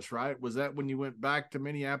Minneapolis, right? Was that when you went back to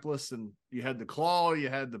Minneapolis and you had the Claw, you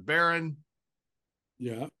had the Baron?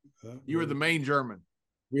 Yeah. You were the main German.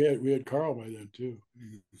 We had Carl by then too.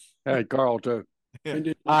 I had Carl too.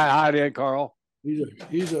 Yeah. I did, Carl.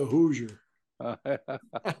 He's a Hoosier.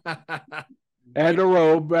 And the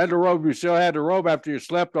robe. You still had the robe after you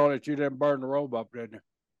slept on it. You didn't burn the robe up, didn't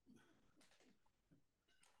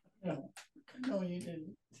you? No, you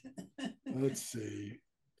didn't. Let's see.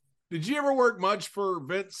 Did you ever work much for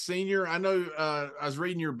Vince Sr.? I know I was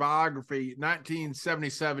reading your biography.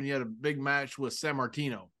 1977, you had a big match with San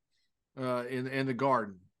Martino in the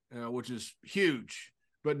Garden, which is huge.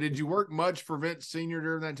 But did you work much for Vince Sr.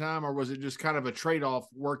 during that time, or was it just kind of a trade-off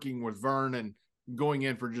working with Vern and going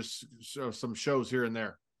in for just some shows here and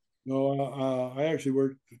there? No, I actually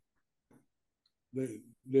worked.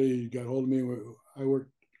 They got hold of me.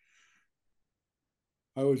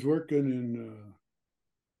 I was working in.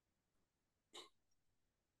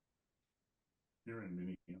 You're in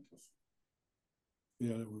Minneapolis.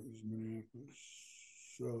 Yeah, it was Minneapolis.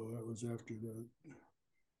 So that was after that.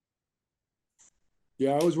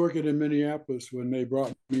 Yeah, I was working in Minneapolis when they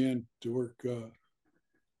brought me in to work the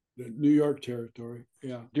New York territory.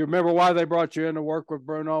 Yeah. Do you remember why they brought you in to work with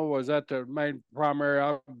Bruno? Was that the main primary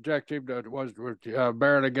objective that was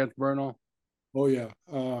Baron against Bruno? Oh yeah.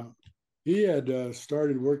 He had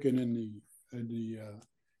started working in the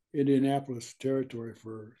Indianapolis territory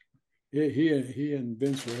for. He and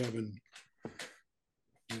Vince were having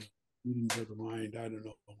meetings of the mind. I don't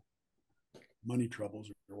know, money troubles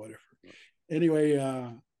or whatever. Anyway,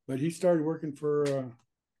 but he started working for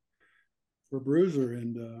Bruiser,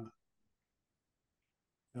 and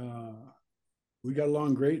we got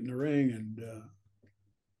along great in the ring, and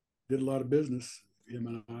did a lot of business, him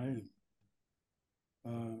and I.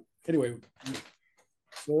 And anyway,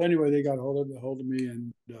 they got hold of me,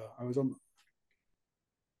 and I was on.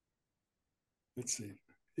 Let's see.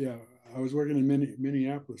 Yeah, I was working in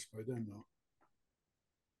Minneapolis by then, though.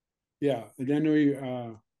 Yeah, and then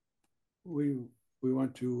we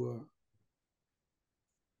went to.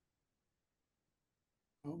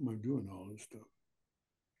 How am I doing all this stuff?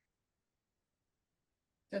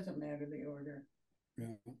 Doesn't matter the order.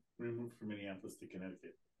 Yeah. We moved from Minneapolis to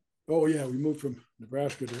Connecticut. Oh yeah, we moved from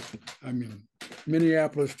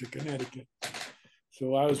Minneapolis to Connecticut.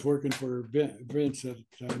 So I was working for Vince at the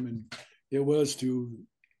time, and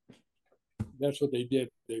that's what they did.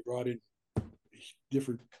 They brought in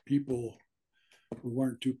different people who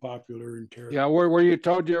weren't too popular in territory. Yeah, were you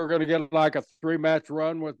told you were going to get like a 3-match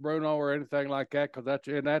run with Bruno or anything like that? Because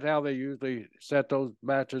isn't that how they usually set those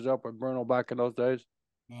matches up with Bruno back in those days?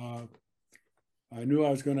 I knew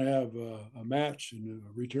I was going to have a match and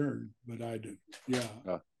a return, but I didn't.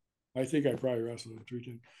 Yeah, I think I probably wrestled him 3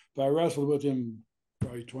 times. But I wrestled with him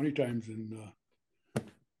probably 20 times in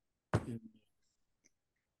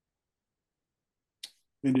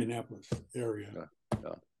Indianapolis area.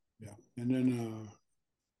 Yeah. And then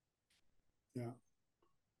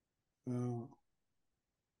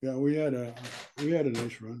we had a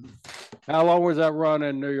nice run. How long was that run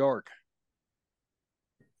in New York?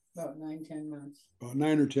 About 9-10 months. About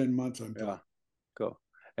 9 or 10 months. I'm yeah, cool.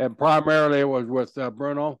 And primarily it was with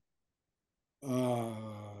Bruno.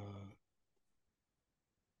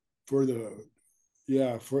 For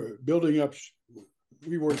building up,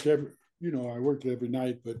 we worked I worked every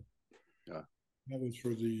night, but that was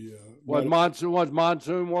for the. Was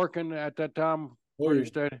Monsoon working at that time? Where you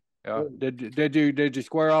stayed? Yeah. Did you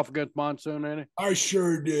square off against Monsoon any? I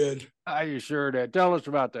sure did. You sure did. Tell us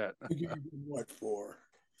about that. What for?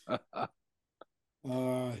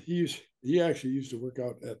 He actually used to work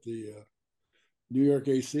out at the New York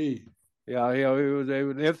AC. Yeah, he was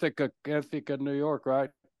Ithaca, New York,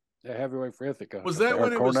 right? The heavyweight for Ithaca. Was that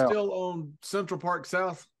when it was still on Central Park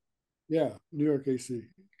South? Yeah, New York AC.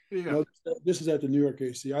 Yeah. No, this is at the New York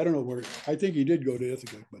AC. I don't know where. I think he did go to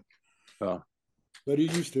Ithaca, but he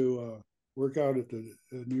used to work out at the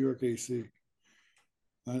New York AC.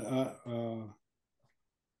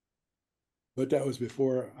 But that was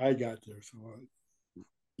before I got there, so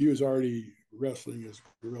he was already wrestling as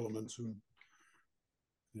Gorilla Monsoon.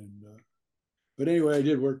 And but anyway, I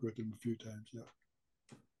did work with him a few times. Yeah,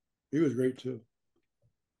 he was great too.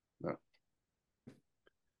 Yeah.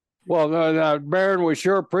 Well, Baron, we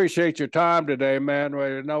sure appreciate your time today, man.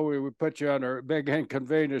 We know we put you under a big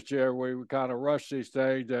inconvenience here. We kind of rush these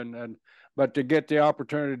things, but to get the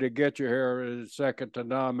opportunity to get you here is second to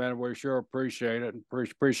none, man. We sure appreciate it, and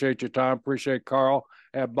appreciate your time. Appreciate Carl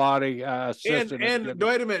and Bonnie assisting. And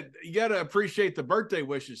wait a minute, you got to appreciate the birthday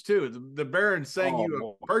wishes too. The Baron sang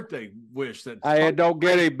you a birthday wish that it don't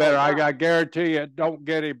get any better. I guarantee you, it don't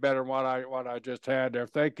get any better than what I just had there.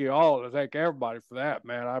 Thank you all. Thank everybody for that,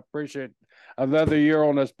 man. I appreciate another year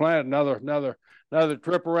on this planet, another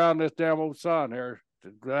trip around this damn old sun here.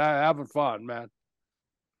 Having fun, man.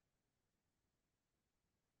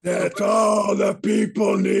 That's all the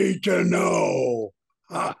people need to know.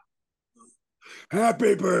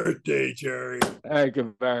 Happy birthday, Jerry. Thank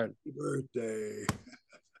you, Baron. Happy birthday.